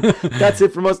professionalism. That's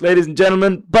it from us, ladies and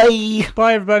gentlemen. Bye.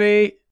 Bye, everybody.